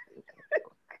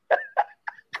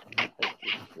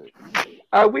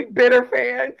 Are we bitter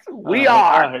fans? We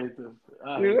are. I hate this.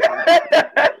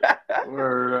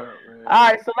 Word up, man. All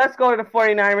right, so let's go to the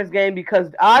 49ers game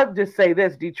because I'll just say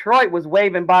this. Detroit was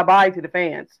waving bye-bye to the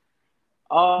fans.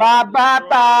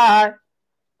 Bye.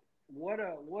 What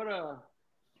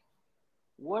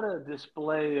a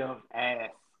display of ass.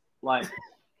 Like,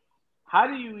 how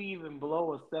do you even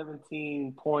blow a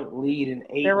 17-point lead in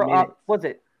 8 they were minutes? Up, was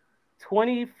it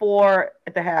 24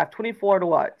 at the half? 24 to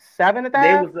what? 7 at the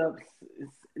half?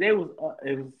 It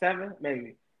was 7,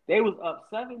 maybe. They was up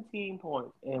 17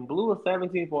 points and blew a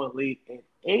 17-point lead in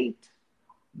 8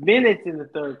 minutes in the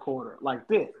third quarter. Like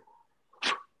this.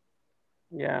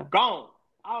 Yeah. Gone.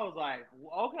 I was like,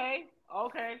 okay,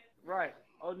 right.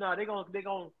 Oh no, they're gonna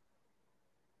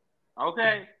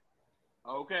okay.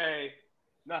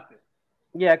 Nothing.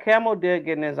 Yeah, Camel did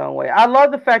get in his own way. I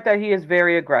love the fact that he is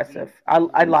very aggressive.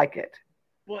 I like it.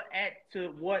 But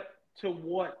to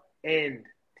what end,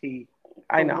 T?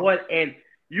 I know. What end?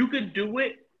 You can do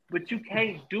it, but you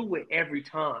can't do it every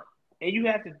time. And you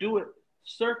have to do it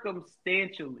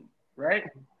circumstantially, right?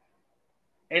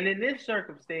 And in this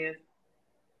circumstance,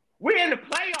 we're in the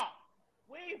playoffs.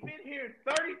 We ain't been here in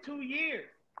 32 years.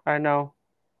 I know.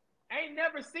 I ain't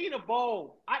never seen a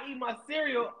bowl. I eat my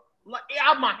cereal like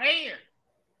out my hand.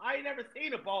 I ain't never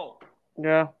seen a bowl.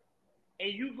 Yeah.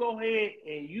 And you go ahead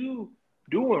and you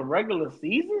doing regular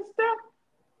season stuff?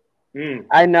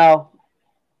 I know.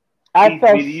 I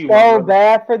felt so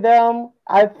bad for them.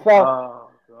 I felt. Oh,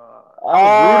 God.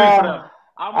 I was rooting for them.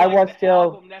 I was the still.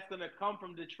 album that's going to come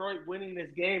from Detroit winning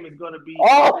this game is going to be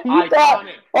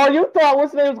iconic. You thought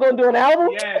what's name was going to do an album?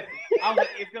 Yes.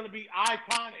 It's going to be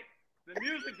iconic. The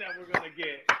music that we're going to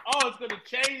get. Oh, it's going to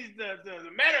change the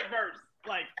metaverse.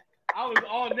 Like, I was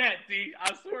on that, D.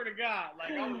 I swear to God.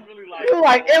 Like, I was really like. You're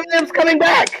like, Eminem's coming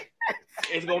back.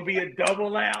 It's going to be a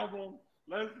double album.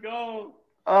 Let's go.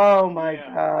 Oh, my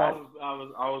God. I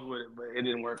was with it, but it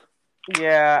didn't work.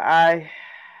 Yeah,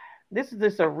 this is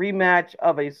just a rematch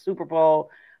of a Super Bowl.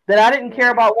 that I didn't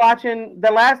care about watching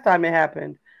the last time it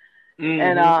happened. Mm-hmm.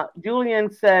 And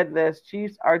Julian said this: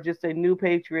 Chiefs are just a new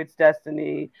Patriots'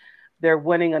 destiny. They're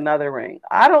winning another ring.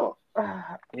 I don't.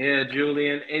 Yeah,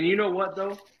 Julian. And you know what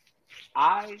though?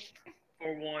 I,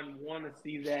 for one, want to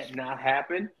see that not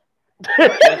happen.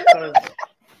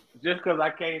 Just because I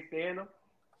can't stand them.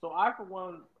 So I, for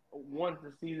one, want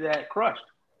to see that crushed.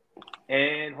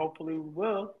 And hopefully we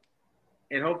will.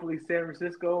 And hopefully San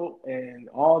Francisco and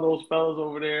all those fellas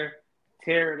over there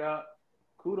tear it up.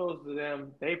 Kudos to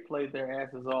them. They played their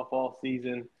asses off all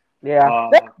season. Yeah,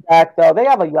 they're back though. They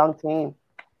have a young team.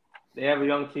 They have a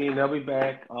young team. They'll be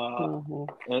back. And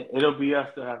it'll be us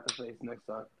to have to face next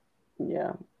time.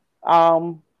 Yeah. I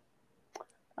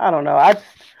don't know.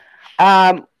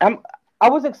 I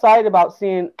was excited about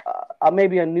seeing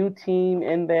maybe a new team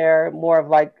in there, more of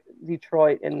like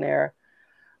Detroit in there.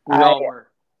 We all were.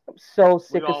 I'm so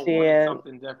sick of seeing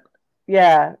something different.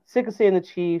 Yeah, sick of seeing the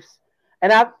Chiefs.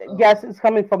 And I guess it's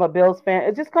coming from a Bills fan.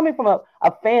 It's just coming from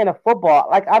a fan of football.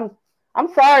 Like I'm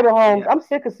sorry, Mahomes. Yeah. I'm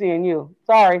sick of seeing you.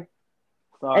 Sorry.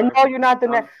 And no, you're not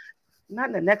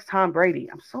not the next Tom Brady.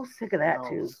 I'm so sick of that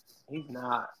too. He's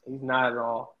not. He's not at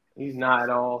all. He's not at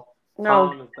all. No.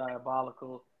 Tom is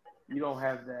diabolical. You don't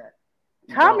have that.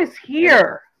 Tom is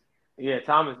here. Yeah,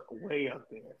 Tom is way up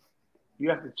there. You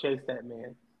have to chase that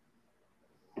man.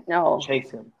 No.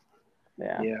 Chase him.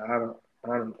 Yeah. Yeah,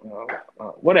 I don't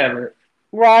whatever.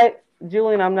 Right.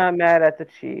 Julian, I'm not mad at the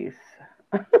Chiefs.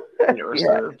 We're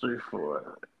still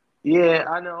 3-4. Yeah,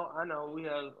 I know. We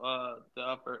have the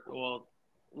upper. Well,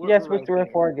 yes, we're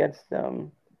 3-4 against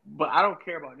them. But I don't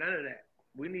care about none of that.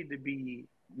 We need to be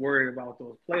worried about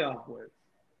those playoff wins.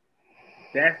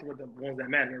 That's what the ones that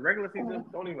matter. The regular season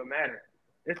don't even matter.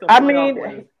 It's the playoff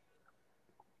wins.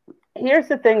 Here's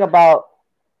the thing about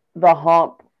the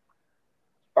hump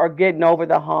or getting over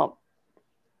the hump.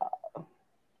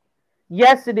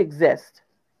 Yes, it exists,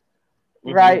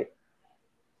 right?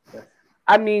 Yes.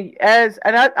 I mean,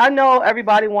 I know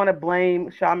everybody want to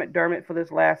blame Sean McDermott for this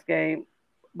last game,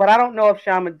 but I don't know if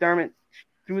Sean McDermott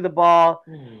threw the ball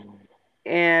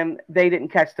and they didn't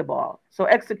catch the ball. So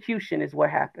execution is what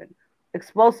happened.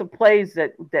 Explosive plays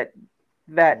that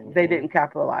they didn't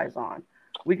capitalize on.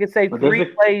 We could say three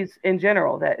plays in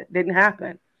general that didn't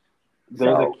happen.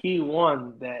 There's a key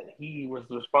one that he was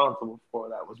responsible for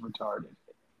that was retarded.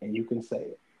 And you can say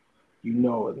it. You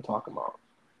know what I'm talking about.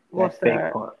 What's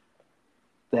that?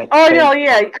 Fake punt. No,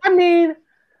 yeah. Punt. I mean,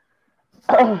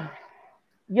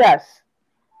 yes.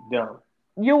 Dumb.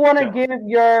 You want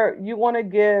to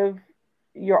give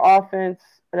your offense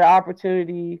the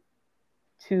opportunity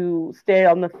to stay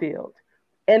on the field,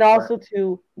 and also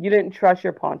you didn't trust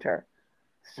your punter.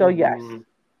 So yes,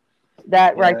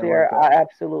 that right there, I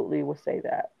absolutely would say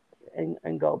that.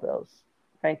 And go Bills.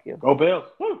 Thank you. Go Bills.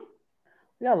 Woo.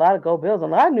 We got a lot of Go Bills, a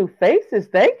lot of new faces.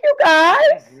 Thank you,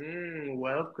 guys.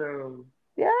 Welcome.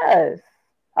 Yes.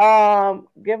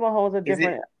 Give Mahomes a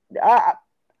different.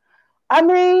 I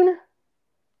mean,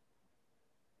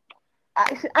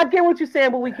 I get what you're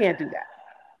saying, but we can't do that.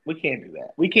 We can't do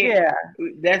that. We can't.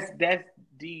 Yeah. That's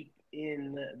deep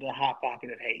in the hot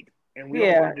pocket of hate, and we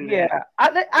don't want to do that.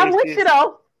 I'm with you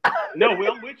though. No,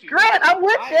 I'm with you. Grant, I'm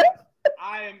with you.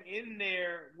 I am in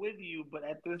there with you, but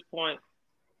at this point,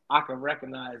 I can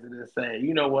recognize it and say,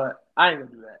 you know what? I ain't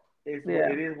gonna do that.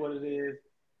 It is what it is.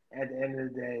 At the end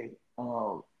of the day,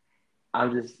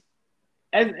 I'm just,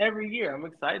 as every year, I'm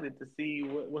excited to see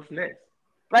what's next.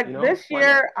 Like this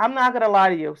year, I'm not gonna lie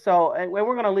to you. So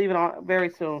we're gonna leave it on very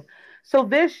soon. So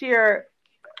this year,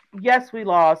 yes, we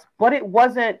lost, but it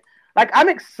wasn't like I'm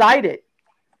excited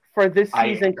for this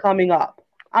season coming up.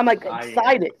 I'm like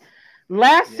excited.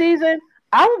 Last season,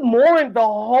 I was mourning the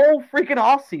whole freaking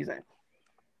off season.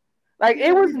 Like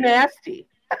it was nasty.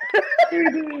 We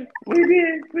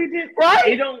did.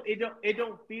 Right? It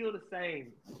don't feel the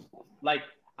same. Like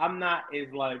I'm not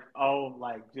as like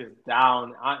just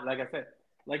down. Like I said,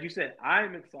 like you said,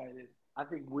 I'm excited. I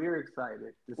think we're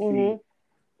excited to see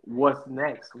what's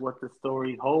next, what the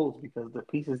story holds, because the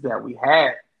pieces that we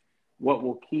had, what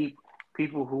will keep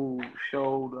people who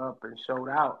showed up and showed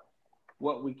out,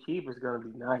 what we keep is going to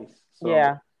be nice. So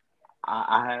yeah.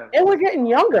 I have. And we're getting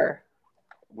younger.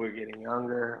 We're getting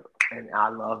younger, and I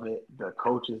love it. The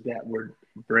coaches that we're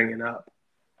bringing up,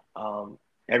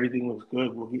 everything was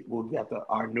good. We'll get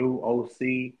our new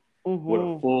OC with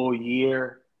a full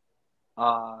year,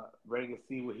 ready to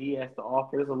see what he has to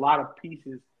offer. There's a lot of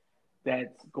pieces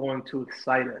that's going to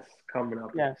excite us coming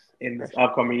up in this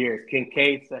upcoming years.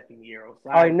 Kincaid's second year.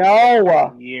 I know.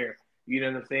 Second year. You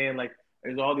know what I'm saying? Like,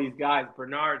 there's all these guys.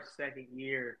 Bernard's second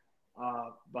year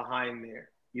behind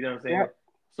there. You know what I'm saying? Yep.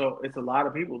 So it's a lot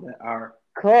of people that are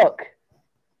Cook.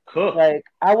 Like,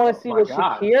 I want to see what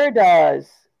Shakir does.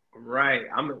 Right.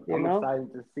 I'm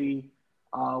excited to see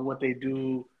what they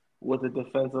do with the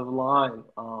defensive line.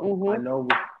 I know.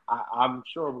 I'm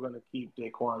sure we're going to keep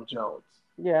Daquan Jones.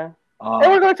 Yeah.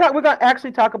 And we're going to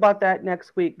actually talk about that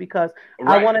next week because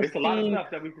I want to see, a lot of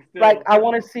stuff that we can still I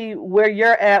want to see where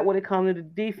you're at when it comes to the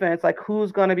defense. Like,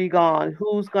 who's going to be gone?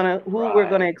 Who we're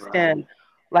going to extend?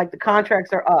 Like, the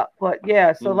contracts are up. But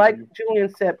yeah, so like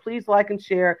Julian said, please like and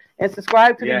share and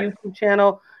subscribe to the YouTube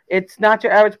channel. It's Not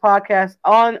Your Average Podcast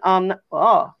on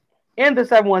in the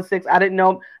 716. I didn't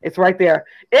know it's right there.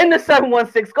 In the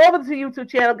 716. Go over to the YouTube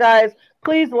channel, guys.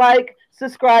 Please like,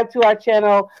 subscribe to our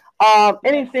channel.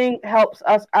 Anything helps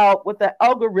us out with the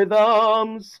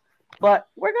algorithms. But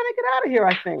we're gonna get out of here,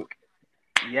 I think.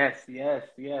 Yes.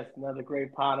 Another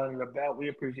great pod under the belt. We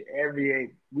appreciate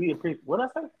what I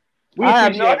say? We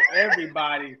appreciate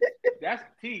everybody. That's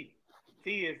T.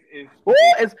 T is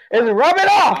rubbing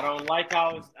off. I don't like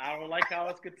how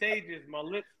it's contagious. My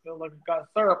lips feel like it got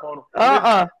syrup on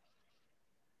them.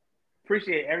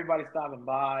 Appreciate everybody stopping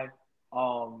by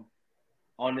on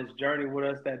this journey with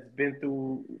us that's been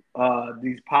through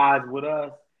these pods with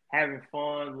us, having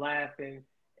fun, laughing,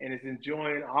 and it's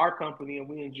enjoying our company and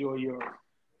we enjoy yours.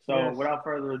 So without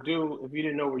further ado, if you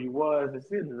didn't know where you was, it's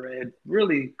in red,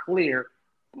 really clear.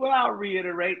 But I'll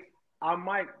reiterate, I'm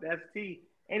Mike, that's T.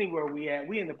 Anywhere we at,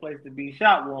 we in the place to be.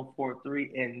 Shot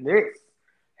 143, and this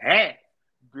has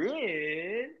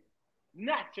been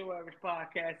Not Your Average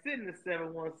Podcast in the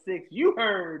 716. You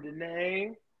heard the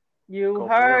name. You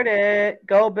heard it.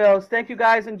 Go Bills. Thank you,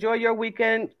 guys. Enjoy your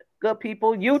weekend. Good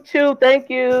people. You too. Thank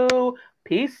you.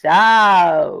 Peace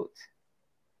out.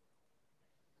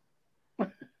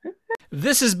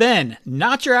 This has been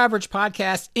Not Your Average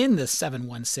Podcast in the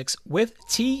 716 with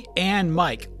T and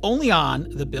Mike, only on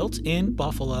the Built-in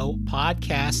Buffalo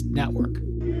Podcast Network.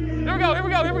 Here we go.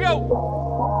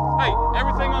 Hey,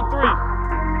 everything on 3.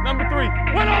 Number 3.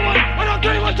 1 on 1. 1 on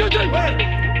 3. 1, 2, 3.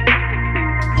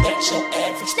 Not Your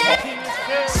Average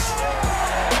Podcast.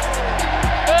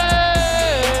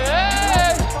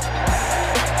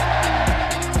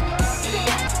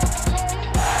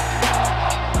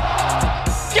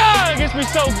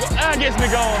 That gets me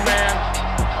going, man.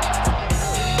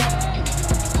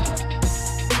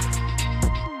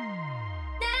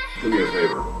 Do me a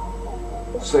favor.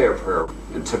 Say a prayer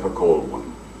in typical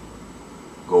one.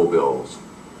 Go Bills.